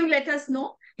 Can you let us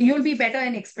know? You'll be better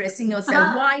in expressing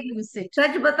yourself. Why do you sit?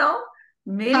 सच बताओ,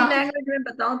 मेरी language में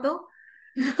बताऊं तो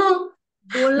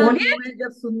बोलना जो है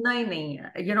जब सुनना ही नहीं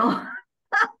है,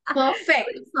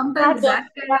 Perfect. Sometimes that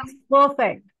kind of...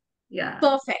 perfect. Yeah.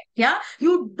 Perfect. Yeah.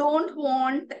 You don't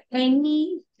want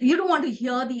to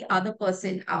hear the other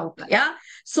person out. Yeah.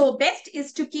 So best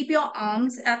is to keep your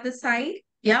arms at the side.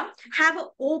 Yeah. Have an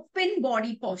open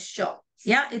body posture.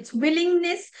 Yeah. It's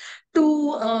willingness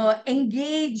to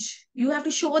engage. You have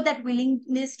to show that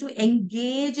willingness to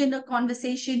engage in a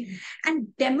conversation and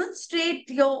demonstrate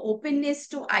your openness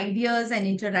to ideas and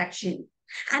interaction.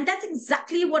 And that's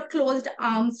exactly what closed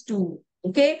arms do.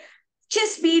 Okay.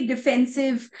 Just be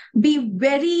defensive, be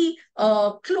very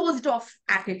closed off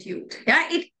attitude. Yeah,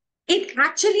 it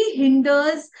actually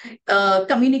hinders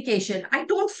communication. I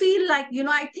don't feel like,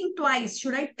 I think twice,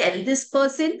 should I tell this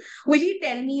person? Will he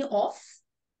tell me off?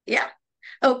 Yeah.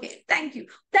 Okay. Thank you.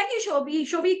 Thank you, Shobi.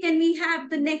 Shobi, can we have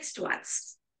the next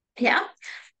ones? Yeah.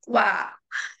 Wow.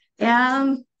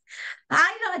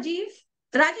 Hi, Rajiv.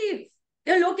 Rajiv,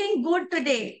 you're looking good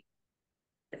today.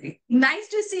 Nice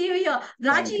to see you here.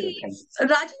 Thank you.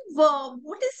 Rajiv,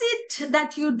 what is it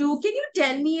that you do? Can you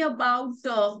tell me about,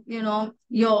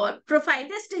 your profile,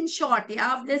 just in short,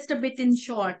 yeah, just a bit in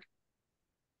short,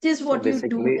 just So what you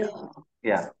do. basically,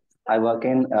 yeah, I work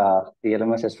in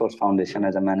ELMS Sports Foundation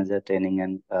as a manager training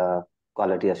and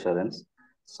quality assurance.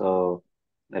 So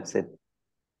that's it.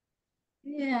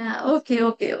 Yeah, okay.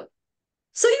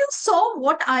 So you saw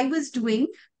what I was doing.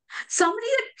 Somebody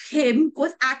at him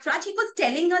was actually was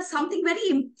telling us something very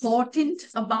important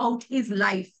about his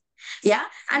life. Yeah.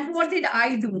 And what did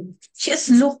I do? Just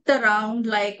looked around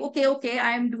like, okay,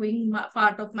 I am doing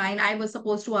part of mine. I was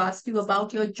supposed to ask you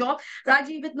about your job.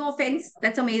 Rajiv, with no offense,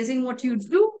 that's amazing what you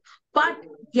do. But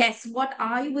yes, what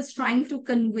I was trying to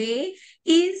convey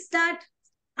is that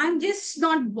I'm just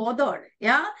not bothered.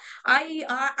 Yeah,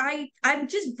 I'm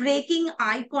just breaking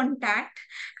eye contact,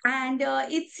 and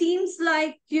it seems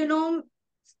like it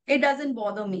doesn't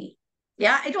bother me.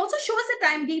 Yeah, it also shows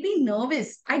that I'm really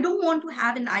nervous. I don't want to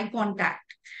have an eye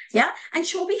contact. Yeah, and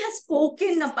Shobi has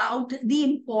spoken about the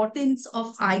importance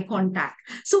of eye contact.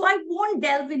 So I won't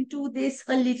delve into this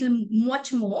a little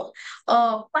much more.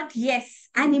 But yes,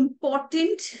 an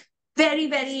important, very,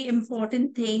 very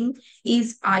important thing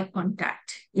is eye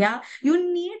contact. Yeah,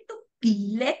 you need to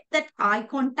let that eye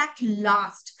contact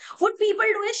last. What people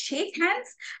do is shake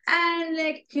hands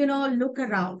and look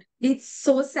around. It's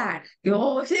so sad.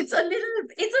 It's a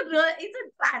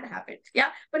bad habit. Yeah,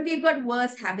 but we've got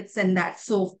worse habits than that.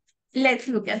 So let's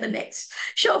look at the next.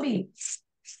 Shobi.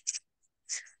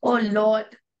 Oh Lord.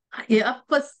 Yeah,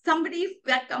 for something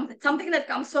that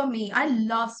comes from me. I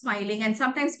love smiling, and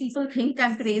sometimes people think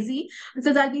I'm crazy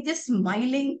because I'll be just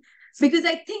smiling because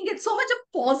I think it's so much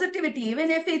of positivity.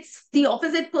 Even if it's the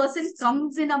opposite person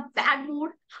comes in a bad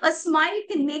mood, a smile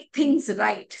can make things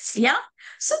right. Yeah.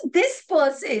 So this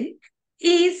person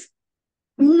is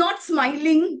not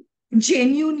smiling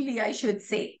genuinely, I should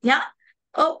say. Yeah.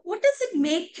 What does it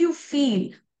make you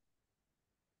feel?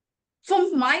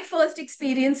 From my first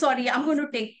experience, sorry, I'm going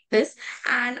to take this,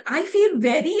 and I feel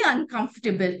very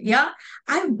uncomfortable. Yeah.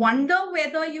 I wonder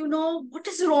whether, what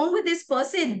is wrong with this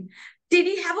person? Did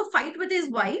he have a fight with his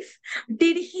wife?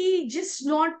 Did he just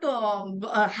not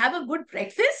have a good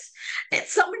breakfast? Did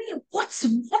somebody, what's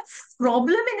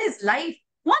problem in his life?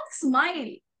 One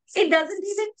smile. It doesn't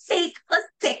even take a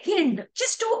second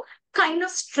just to kind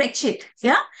of stretch it.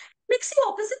 Yeah. Makes the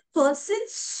opposite person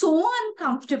so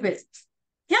uncomfortable.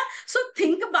 Yeah, so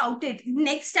think about it.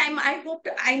 Next time, I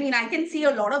can see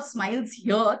a lot of smiles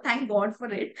here. Thank God for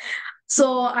it.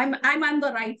 So I'm on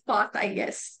the right path, I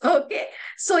guess. Okay.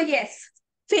 So yes,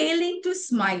 failing to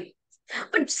smile.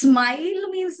 But smile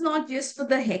means not just for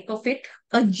the heck of it,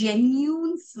 a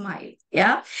genuine smile.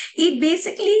 Yeah. It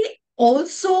basically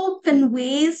also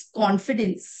conveys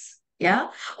confidence. Yeah.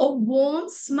 A warm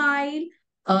smile,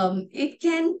 it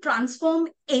can transform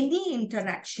any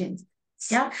interaction.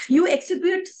 Yeah. You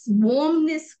exhibit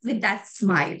warmness with that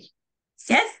smile.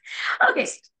 Yes. Okay.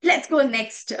 Let's go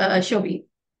next, Shobi.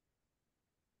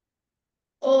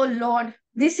 Oh Lord,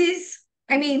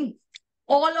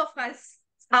 all of us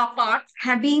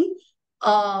have been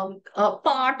a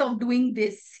part of doing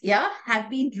this, yeah, have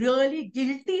been really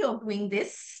guilty of doing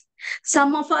this.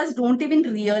 Some of us don't even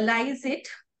realize it.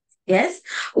 Yes,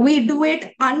 we do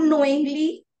it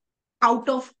unknowingly out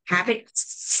of habit.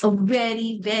 A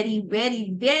very, very,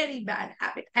 very, very bad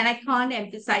habit. And I can't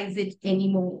emphasize it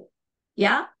anymore.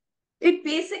 Yeah, it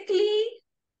basically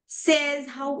says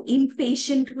how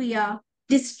impatient we are,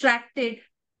 distracted,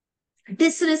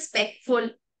 disrespectful.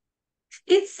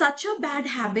 It's such a bad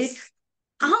habit.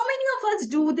 How many of us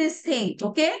do this thing?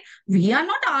 Okay, we are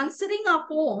not answering our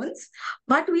phones,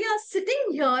 but we are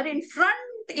sitting here in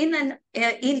front in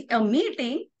a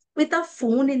meeting with a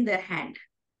phone in their hand.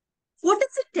 What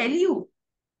does it tell you?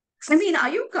 Are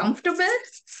you comfortable?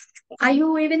 Are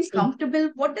you even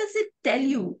comfortable? What does it tell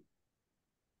you?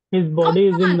 His body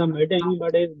is in the meeting,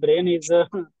 but his brain is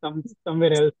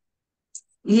somewhere else.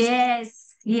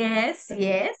 Yes. Anything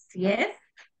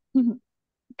else?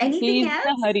 He's in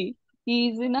a hurry.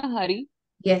 He's in a hurry.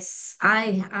 Yes,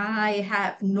 I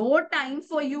have no time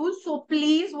for you. So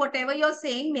please, whatever you're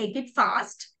saying, make it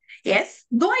fast. Yes,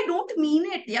 though I don't mean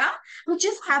it. Yeah, I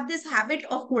just have this habit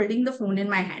of holding the phone in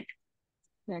my hand.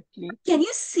 Exactly. Can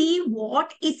you see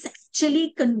what it's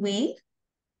actually conveying?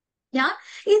 Yeah,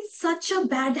 it's such a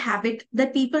bad habit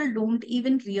that people don't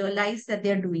even realize that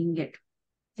they're doing it.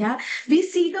 Yeah, we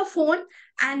see the phone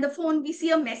and the phone, we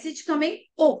see a message coming.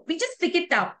 Oh, we just pick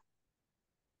it up.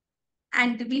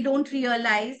 And we don't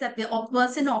realize that the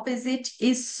person opposite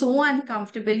is so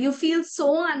uncomfortable. You feel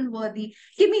so unworthy.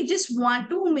 Give me just 1,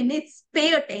 2 minutes.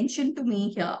 Pay attention to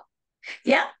me here.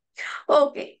 Yeah.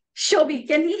 Okay. Shobi,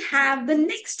 can we have the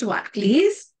next one,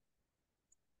 please?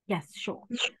 Yes, sure.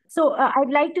 So I'd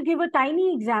like to give a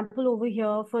tiny example over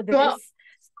here for Sure.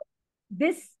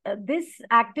 this. This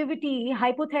activity,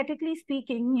 hypothetically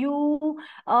speaking, you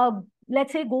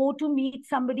let's say go to meet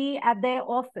somebody at their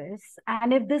office,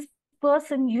 and if this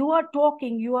person you are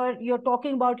talking, you're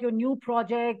talking about your new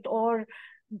project, or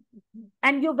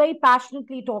and you're very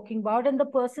passionately talking about, and the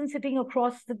person sitting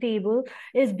across the table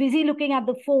is busy looking at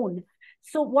the phone.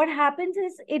 So what happens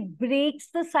is it breaks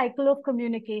the cycle of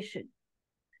communication.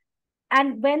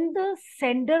 And when the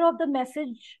sender of the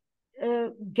message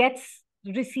gets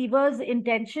receiver's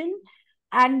intention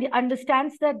and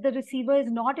understands that the receiver is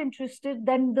not interested,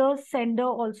 then the sender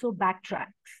also backtracks.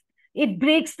 It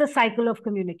breaks the cycle of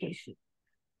communication.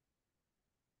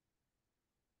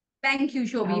 Thank you,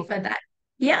 Shobi, for that.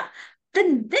 Yeah.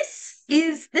 Then this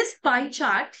pie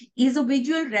chart is a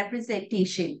visual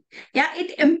representation. Yeah,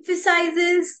 it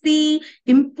emphasizes the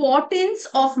importance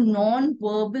of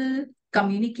non-verbal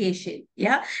communication.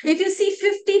 Yeah. If you see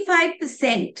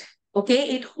 55%,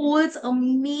 okay, it holds a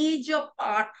major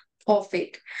part of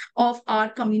it, of our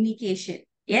communication.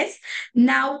 Yes.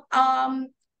 Now,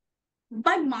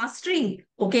 by mastering,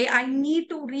 okay, I need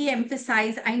to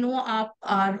re-emphasize, I know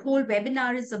our whole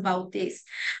webinar is about this,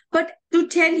 but to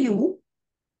tell you,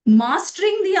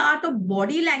 mastering the art of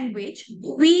body language,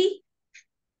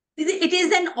 it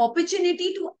is an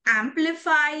opportunity to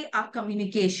amplify our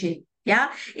communication.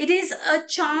 Yeah, it is a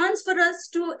chance for us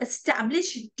to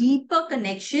establish deeper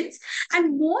connections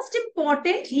and, most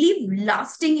important, leave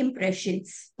lasting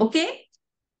impressions. Okay,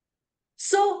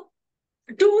 so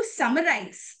to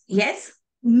summarize, yes,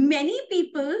 many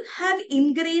people have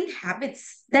ingrained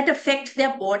habits that affect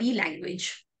their body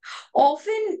language,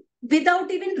 often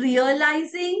without even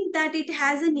realizing that it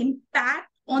has an impact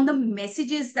on the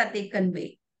messages that they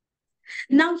convey.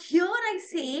 Now, here I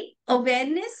say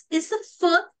awareness is the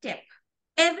first step.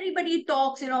 Everybody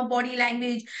talks, body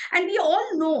language, and we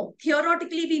all know,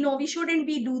 theoretically, we know we shouldn't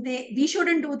we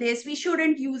shouldn't do this, we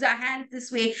shouldn't use our hands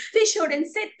this way, we shouldn't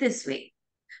sit this way,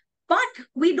 but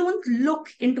we don't look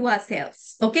into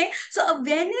ourselves. Okay. So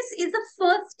awareness is the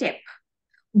first step.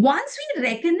 Once we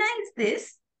recognize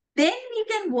this, then we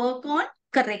can work on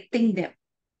correcting them.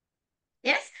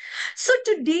 Yes. So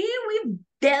today we've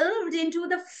delved into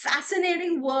the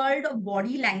fascinating world of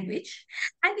body language,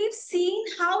 and we've seen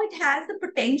how it has the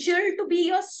potential to be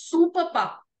your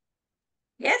superpower.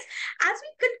 Yes. As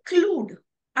we conclude,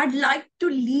 I'd like to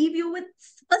leave you with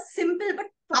a simple but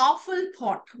powerful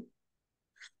thought.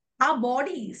 Our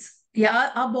bodies,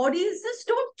 our bodies just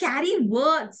don't carry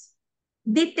words.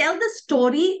 They tell the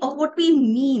story of what we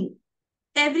mean.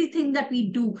 Everything that we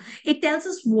do, it tells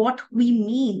us what we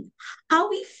mean, how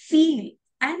we feel,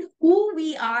 and who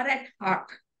we are at heart.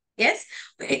 Yes,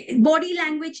 body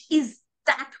language is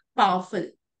that powerful.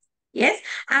 Yes,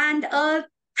 and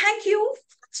thank you.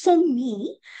 For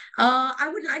me, I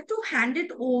would like to hand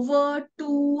it over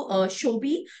to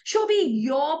Shobi. Shobi,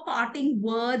 your parting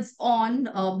words on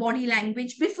body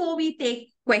language before we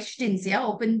take questions. Yeah,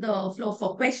 open the floor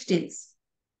for questions.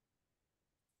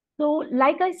 So,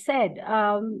 like I said,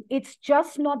 it's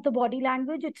just not the body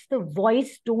language, it's the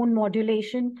voice tone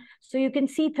modulation. So you can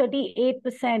see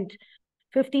 38%,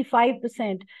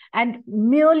 55%, and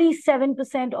merely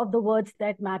 7% of the words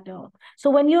that matter.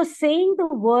 So when you're saying the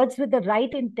words with the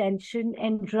right intention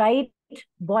and right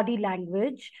body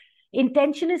language,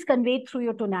 intention is conveyed through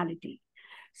your tonality.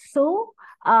 So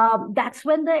that's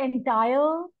when the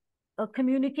entire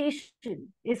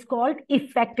communication is called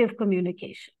effective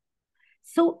communication.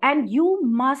 So, and you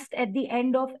must, at the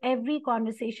end of every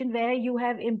conversation where you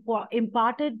have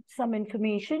imparted some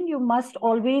information, you must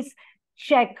always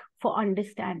check for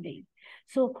understanding.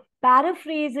 So,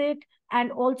 paraphrase it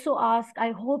and also ask,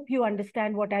 I hope you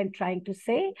understand what I'm trying to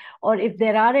say. Or if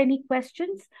there are any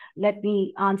questions, let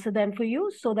me answer them for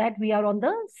you so that we are on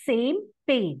the same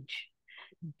page.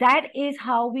 That is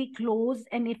how we close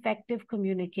an effective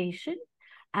communication.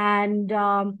 And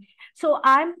so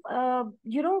I'm,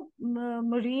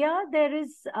 Maria, there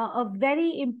is a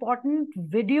very important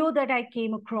video that I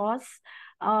came across,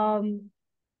 and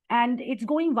it's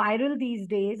going viral these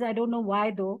days. I don't know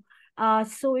why though.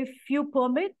 So if you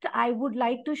permit, I would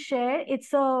like to share.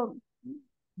 It's a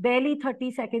barely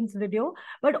 30 seconds video,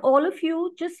 but all of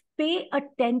you just pay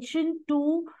attention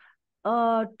to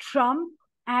Trump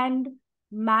and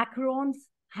Macron's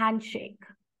handshake.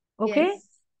 Okay?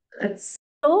 Yes.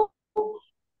 So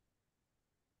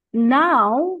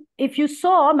now, if you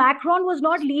saw, Macron was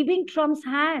not leaving Trump's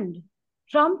hand.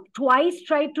 Trump twice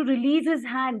tried to release his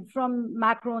hand from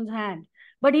Macron's hand,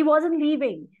 but he wasn't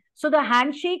leaving. So the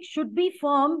handshake should be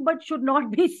firm, but should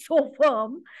not be so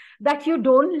firm that you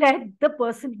don't let the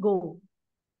person go.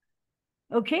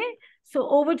 Okay? So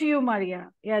over to you,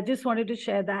 Maria. Yeah, just wanted to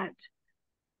share that.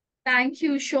 Thank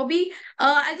you, Shobi.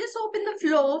 I'll just open the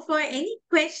floor for any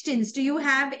questions. Do you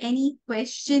have any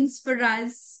questions for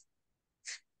us?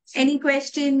 Any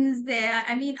questions there?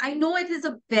 I mean, I know it is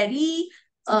a very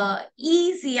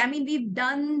easy. I mean, we've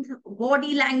done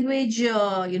body language,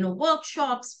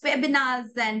 workshops,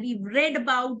 webinars, and we've read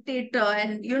about it,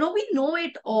 and we know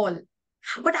it all.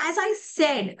 But as I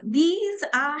said, these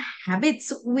are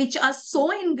habits which are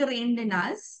so ingrained in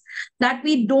us that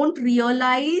we don't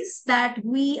realize that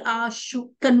we are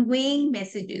conveying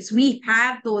messages. We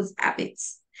have those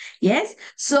habits. Yes.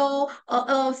 So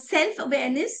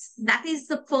self-awareness, that is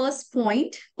the first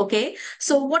point. Okay.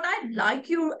 So what I'd like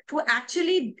you to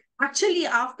actually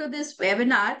after this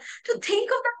webinar, to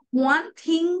think of that one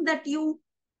thing that you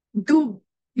do.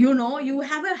 You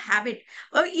have a habit.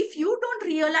 If you don't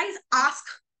realize,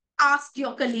 ask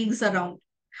your colleagues around,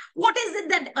 what is it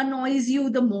that annoys you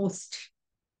the most?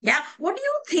 Yeah, what do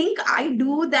you think I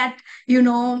do that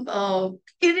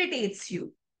irritates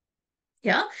you?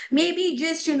 Yeah, maybe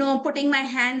just putting my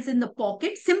hands in the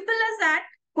pocket, simple as that,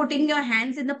 putting your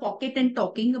hands in the pocket and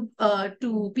talking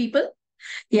to people.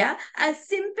 Yeah, as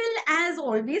simple as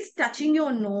always touching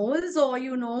your nose, or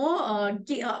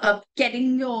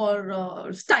getting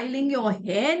your styling your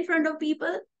hair in front of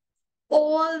people.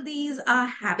 All these are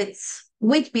habits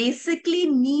which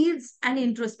basically needs an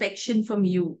introspection from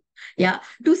you. Yeah,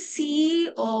 to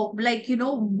see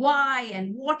why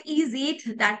and what is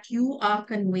it that you are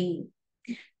conveying.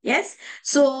 Yes.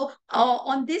 So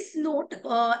on this note,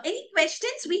 any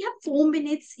questions? We have 4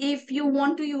 minutes. If you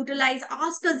want to utilize,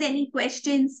 ask us any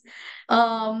questions.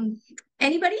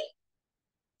 Anybody?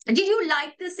 Did you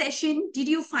like the session? Did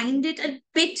you find it a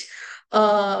bit,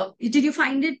 did you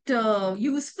find it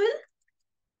useful?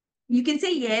 You can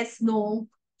say yes, no.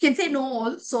 You can say no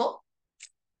also.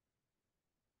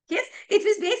 Yes, it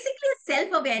was basically a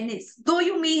self-awareness. Though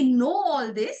you may know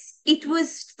all this, it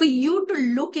was for you to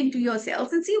look into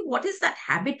yourself and see what is that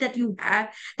habit that you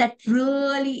have that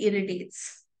really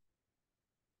irritates.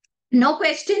 No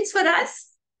questions for us?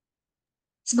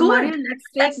 It's So, good. Maria, let's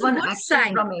take That's a one good action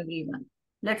sign. from everyone.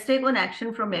 Let's take one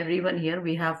action from everyone here.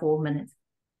 We have 4 minutes.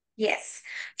 Yes.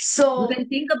 So you can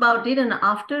think about it, and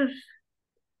after,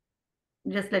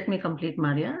 just let me complete,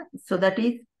 Maria. So that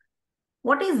is,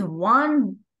 what is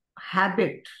one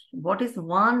habit, what is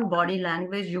one body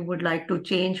language you would like to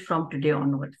change from today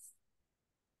onwards?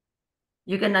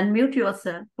 You can unmute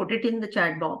yourself, put it in the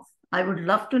chat box. I would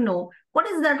love to know what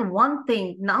is that one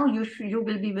thing now you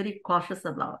will be very cautious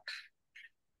about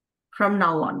from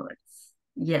now onwards.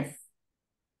 Yes.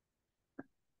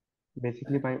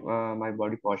 Basically, my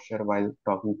body posture while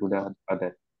talking to the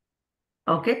other.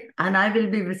 Okay, and I will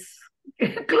be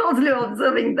closely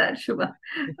observing that, Shubha.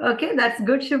 Okay, that's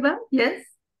good, Shubha. Yes.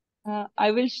 I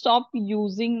will stop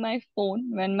using my phone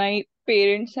when my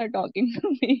parents are talking to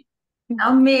me.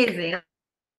 Amazing.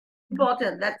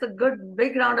 Important. That's a good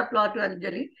big round of applause to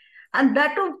Anjali. And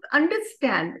that to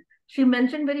understand, she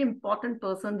mentioned very important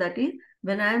person, that is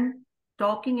when I'm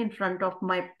talking in front of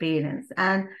my parents.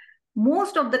 And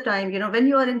most of the time, when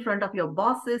you are in front of your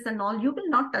bosses and all, you will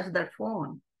not touch that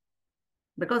phone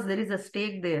because there is a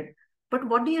stake there. But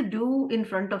what do you do in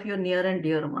front of your near and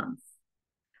dear ones?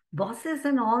 Bosses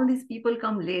and all these people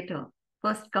come later.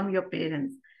 First come your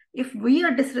parents. If we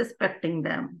are disrespecting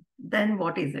them, then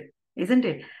what is it? Isn't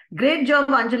it? Great job,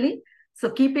 Anjali. So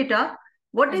keep it up.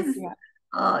 What is,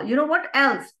 what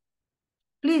else?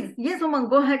 Please, yes, Umang,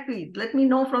 go ahead, please. Let me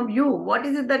know from you. What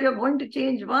is it that you're going to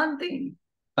change? One thing.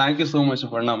 Thank you so much,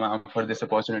 Aparna ma'am, for this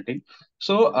opportunity.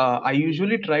 So I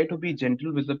usually try to be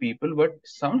gentle with the people, but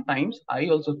sometimes I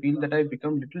also feel that I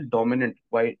become little dominant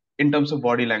in terms of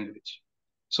body language.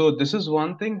 So this is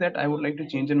one thing that I would like to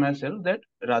change in myself, that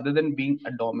rather than being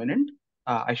a dominant,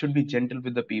 I should be gentle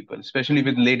with the people, especially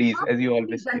with ladies, How as you can you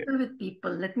always be say. gentle with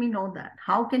people? Let me know that.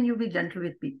 How can you be gentle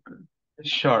with people?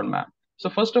 Sure, ma'am. So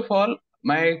first of all,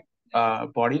 my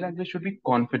body language should be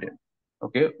confident.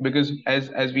 Okay, because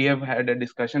as we have had a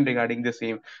discussion regarding the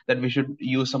same, that we should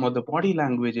use some of the body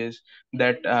languages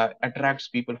that attracts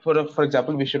people. For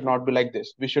example, we should not be like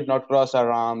this, we should not cross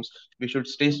our arms, we should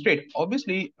stay straight.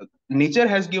 Obviously, nature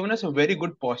has given us a very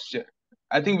good posture.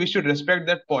 I think we should respect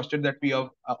that posture that we have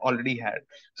already had.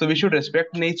 So we should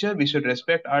respect nature, we should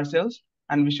respect ourselves,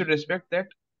 and we should respect that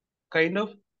kind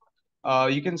of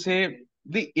you can say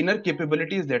the inner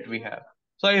capabilities that we have.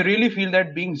 So I really feel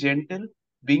that being gentle,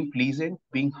 being pleasant,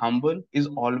 being humble is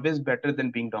always better than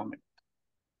being dominant.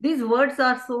 These words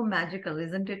are so magical,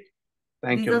 isn't it?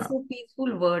 Thank These you, are ma'am. so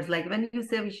peaceful words. Like when you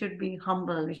say we should be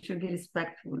humble, we should be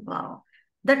respectful. Wow.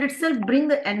 That itself bring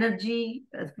the energy,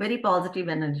 very positive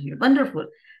energy. Wonderful.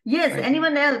 Yes, Thank you.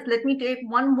 anyone else? Let me take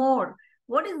one more.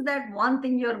 What is that one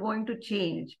thing you're going to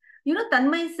change? You know,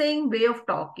 Tanmay is saying way of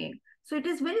talking. So it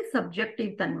is very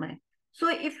subjective, Tanmay. So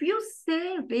if you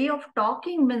say way of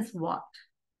talking means what?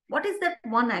 What is that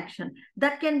one action?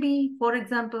 That can be, for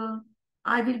example,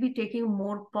 I will be taking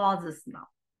more pauses now.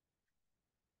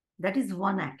 That is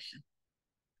one action,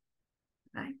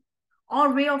 right?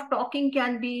 Or way of talking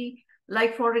can be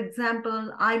like, for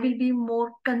example, I will be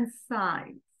more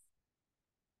concise.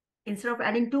 Instead of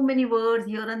adding too many words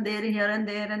here and there,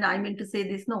 and I mean to say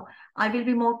this, no, I will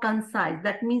be more concise.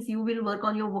 That means you will work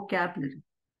on your vocabulary.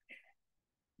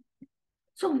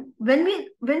 So when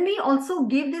we also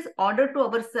give this order to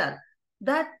ourselves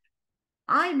that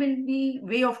I will be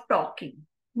way of talking,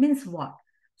 means what?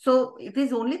 So it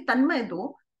is only Tanmay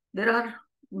though. There are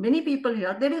many people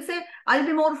here. They will say, I'll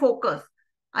be more focused.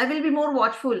 I will be more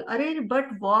watchful. Array, but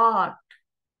what?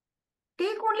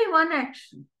 Take only one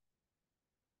action,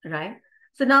 right?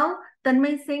 So now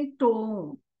Tanmay is saying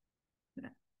tone.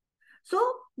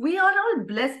 So we are all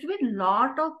blessed with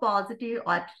lot of positive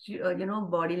attitude,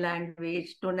 body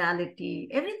language, tonality,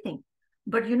 everything.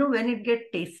 But when it gets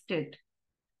tasted,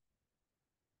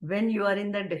 when you are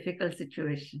in that difficult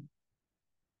situation,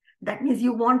 that means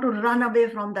you want to run away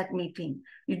from that meeting.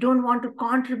 You don't want to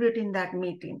contribute in that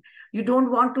meeting. You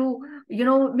don't want to,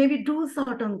 maybe do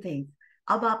certain things.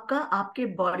 अब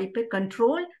आपके body पे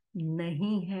control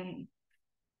नहीं है.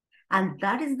 And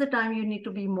that is the time you need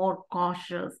to be more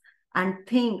cautious and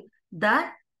think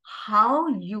that how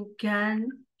you can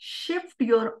shift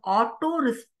your auto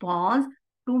response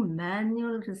to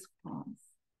manual response.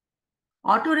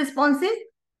 Auto response is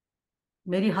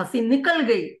मेरी हंसी निकल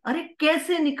गई. अरे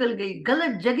कैसे निकल गई?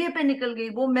 गलत जगह पे निकल गई,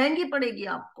 वो महंगी पड़ेगी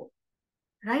आपको.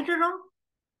 Right or wrong?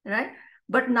 Right?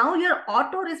 But now your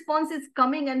auto response is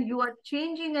coming and you are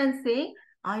changing and saying,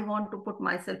 I want to put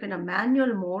myself in a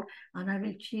manual mode and I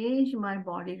will change my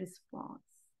body response.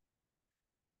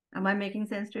 Am I making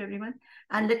sense to everyone?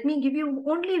 And let me give you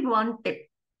only one tip.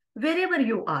 Wherever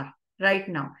you are right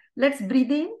now, let's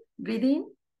breathe in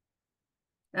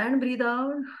and breathe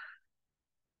out.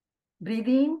 Breathe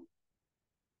in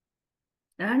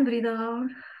and breathe out.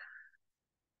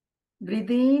 Breathe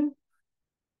in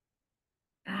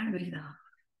and breathe out.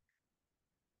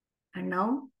 And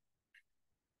now,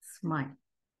 smile.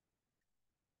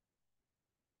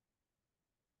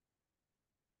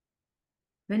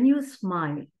 When you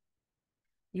smile,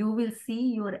 you will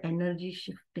see your energy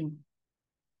shifting.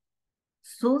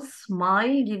 So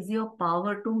smile gives you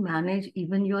power to manage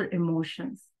even your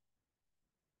emotions.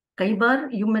 कई बार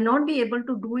you may not be able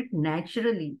to do it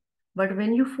naturally, but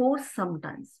when you force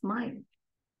sometimes, smile.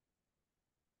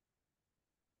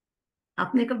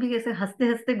 आपने कभी ऐसे हंसते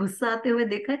हंसते गुस्सा आते हुए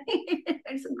देखा नहीं?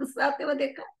 ऐसे गुस्सा आते हुए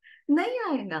देखा नहीं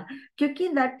आएगा,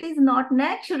 क्योंकि that is not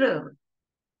natural.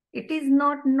 It is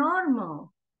not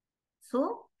normal.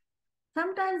 So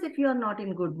sometimes if you are not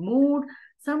in good mood,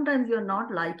 sometimes you are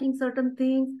not liking certain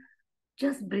things,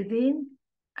 just breathe in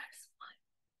and smile.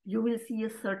 You will see a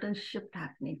certain shift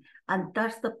happening. And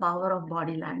that's the power of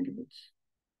body language.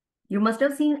 You must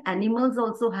have seen animals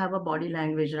also have a body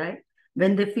language, right?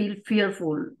 When they feel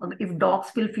fearful, or if dogs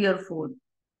feel fearful,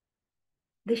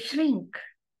 they shrink.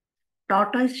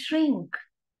 Tortoise shrink,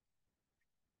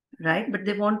 right? But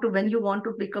when you want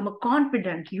to become a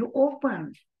confident, you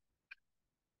open.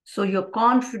 So your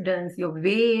confidence, your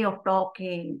way of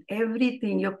talking,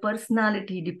 everything, your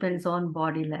personality depends on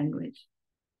body language.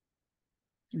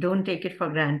 Don't take it for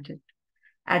granted.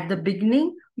 At the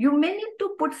beginning, you may need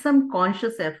to put some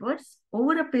conscious efforts.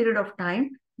 Over a period of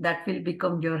time, that will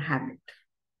become your habit.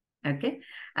 Okay?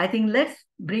 I think let's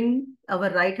bring our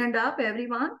right hand up,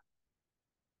 everyone.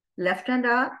 Left hand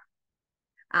up.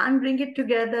 And bring it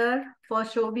together for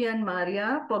Shobhi and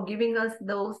Maria for giving us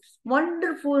those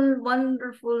wonderful,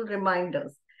 wonderful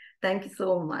reminders. Thank you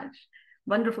so much.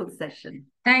 Wonderful session.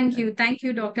 Thank you. Thank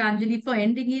you, Dr. Anjali, for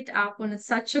ending it up on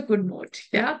such a good note.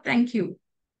 Yeah, thank you.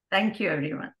 Thank you,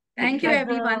 everyone. Thank you, As a-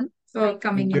 everyone, for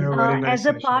coming Thank in. you. Very nice As a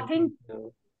session. parting, Thank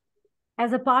you.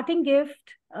 as a parting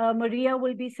gift, Maria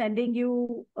will be sending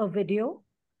you a video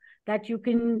that you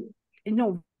can,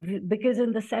 because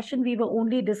in the session we were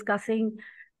only discussing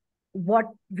what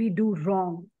we do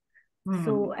wrong.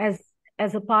 So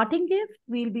as a parting gift,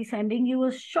 we'll be sending you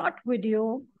a short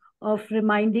video of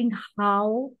reminding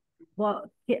how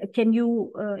can you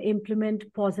implement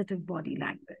positive body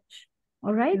language.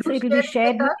 All right. Do So it'll share be it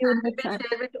shared with with us you in and the we can chat.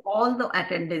 share with all the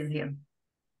attendees here.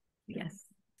 Yes.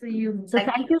 So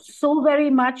Thank you so very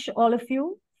much, all of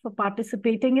you, for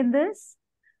participating in this.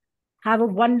 Have a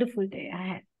wonderful day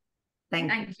ahead.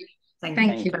 Thank you. Thank you. Thank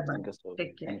Thank you. you. Bye-bye. Thank you so much.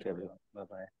 Take care. Thank you, everyone. Bye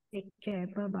bye. Take care.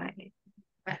 Bye-bye.